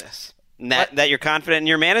support this, and that you're confident in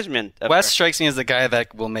your management? Wes strikes me as the guy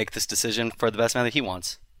that will make this decision for the best man that he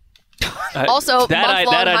wants. Also,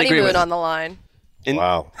 month-long honeymoon on the line.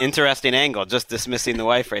 Wow, interesting angle. Just dismissing the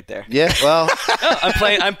wife right there. Yeah, well,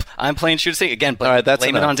 I'm playing true to say again. But all right, that's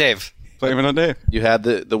blame it on Dave. Blame it on Dave. You had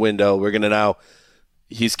the window. We're gonna now.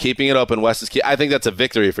 He's keeping it open. Wes is. I think that's a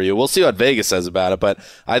victory for you. We'll see what Vegas says about it, but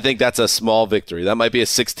I think that's a small victory. That might be a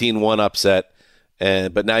 16-1 upset,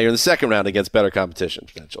 But now you're in the second round against better competition,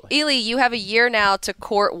 potentially. Ely, you have a year now to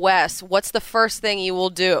court Wes. What's the first thing you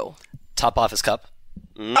will do? Top off his cup.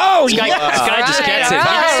 Oh, this guy just gets it. He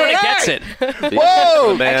just sort of gets it.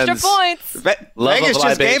 Whoa! Extra points. Vegas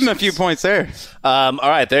just gave him a few points there. All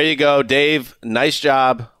right, there you go. Dave, nice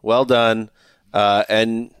job. Well done.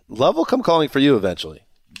 And love will come calling for you eventually.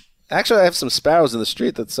 Actually, I have some sparrows in the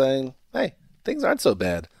street that's saying, hey, things aren't so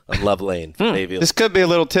bad on Love Lane. Maybe. This could be a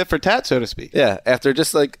little tit for tat, so to speak. Yeah, after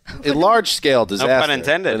just like a large-scale disaster pun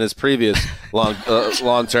intended. in his previous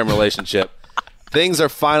long-term relationship, things are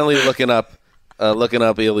finally looking up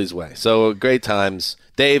Ely's way. So great times.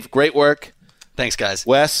 Dave, great work. Thanks, guys.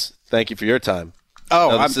 Wes, thank you for your time.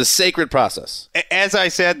 This is a sacred process. As I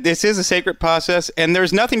said, this is a sacred process, and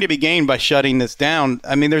there's nothing to be gained by shutting this down.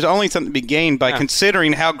 I mean, there's only something to be gained by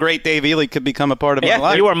considering how great Dave Ely could become a part of my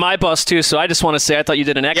life. You are my boss, too, so I just want to say I thought you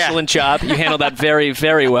did an excellent job. You handled that very,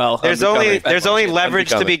 very well. There's only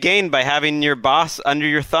leverage to be gained by having your boss under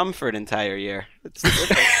your thumb for an entire year.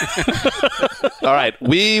 All right,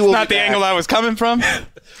 we will. It's not the angle I was coming from.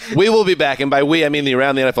 We will be back, and by we, I mean the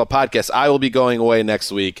Around the NFL podcast. I will be going away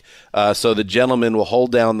next week, so the gentlemen will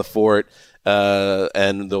hold down the fort,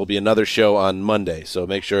 and there will be another show on Monday. So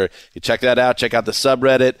make sure you check that out. Check out the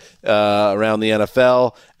subreddit Around the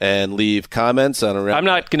NFL, and leave comments on Around. I'm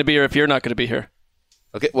not going to be here if you're not going to be here.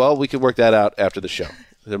 Okay, well, we could work that out after the show.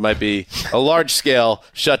 There might be a large-scale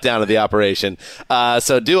shutdown of the operation.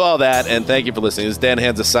 So do all that, and thank you for listening. This is Dan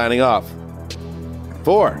Hansa signing off.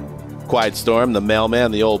 For Quiet Storm, the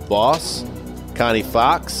mailman, the old boss, Connie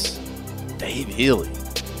Fox, Dave Ely,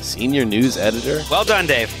 senior news editor. Well done,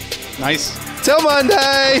 Dave. Nice. Till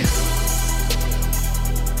Monday!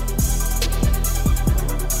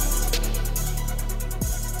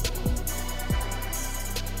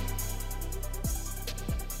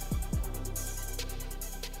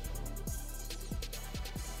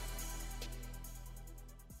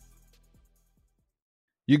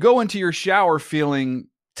 You go into your shower feeling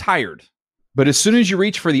tired, but as soon as you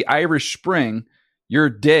reach for the Irish Spring, your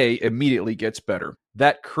day immediately gets better.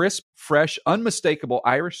 That crisp, fresh, unmistakable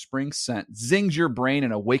Irish Spring scent zings your brain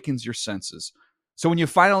and awakens your senses. So when you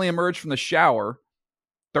finally emerge from the shower,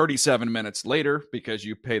 37 minutes later, because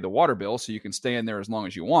you pay the water bill so you can stay in there as long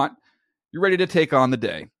as you want, you're ready to take on the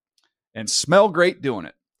day. And smell great doing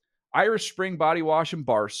it. Irish Spring Body Wash and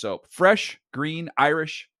Bar Soap. Fresh, green,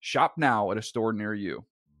 Irish. Shop now at a store near you.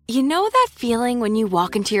 You know that feeling when you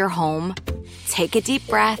walk into your home, take a deep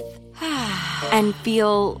breath, and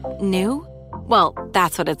feel new? Well,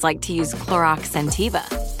 that's what it's like to use Clorox Scentiva.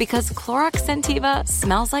 Because Clorox Scentiva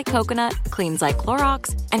smells like coconut, cleans like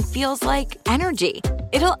Clorox, and feels like energy.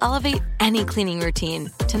 It'll elevate any cleaning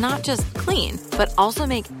routine to not just clean, but also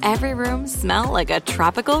make every room smell like a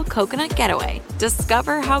tropical coconut getaway.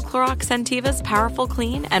 Discover how Clorox Scentiva's powerful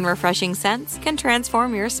clean and refreshing scents can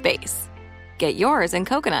transform your space. Get yours in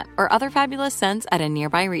coconut or other fabulous scents at a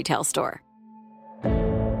nearby retail store.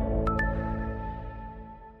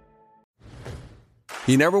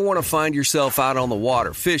 You never want to find yourself out on the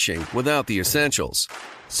water fishing without the essentials.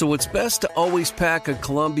 So it's best to always pack a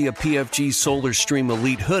Columbia PFG Solar Stream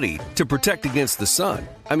Elite hoodie to protect against the sun.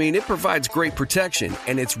 I mean, it provides great protection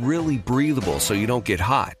and it's really breathable so you don't get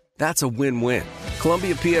hot. That's a win-win.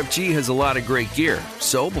 Columbia PFG has a lot of great gear,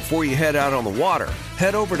 so before you head out on the water,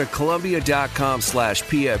 head over to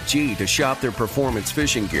Columbia.com/PFG to shop their performance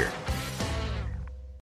fishing gear.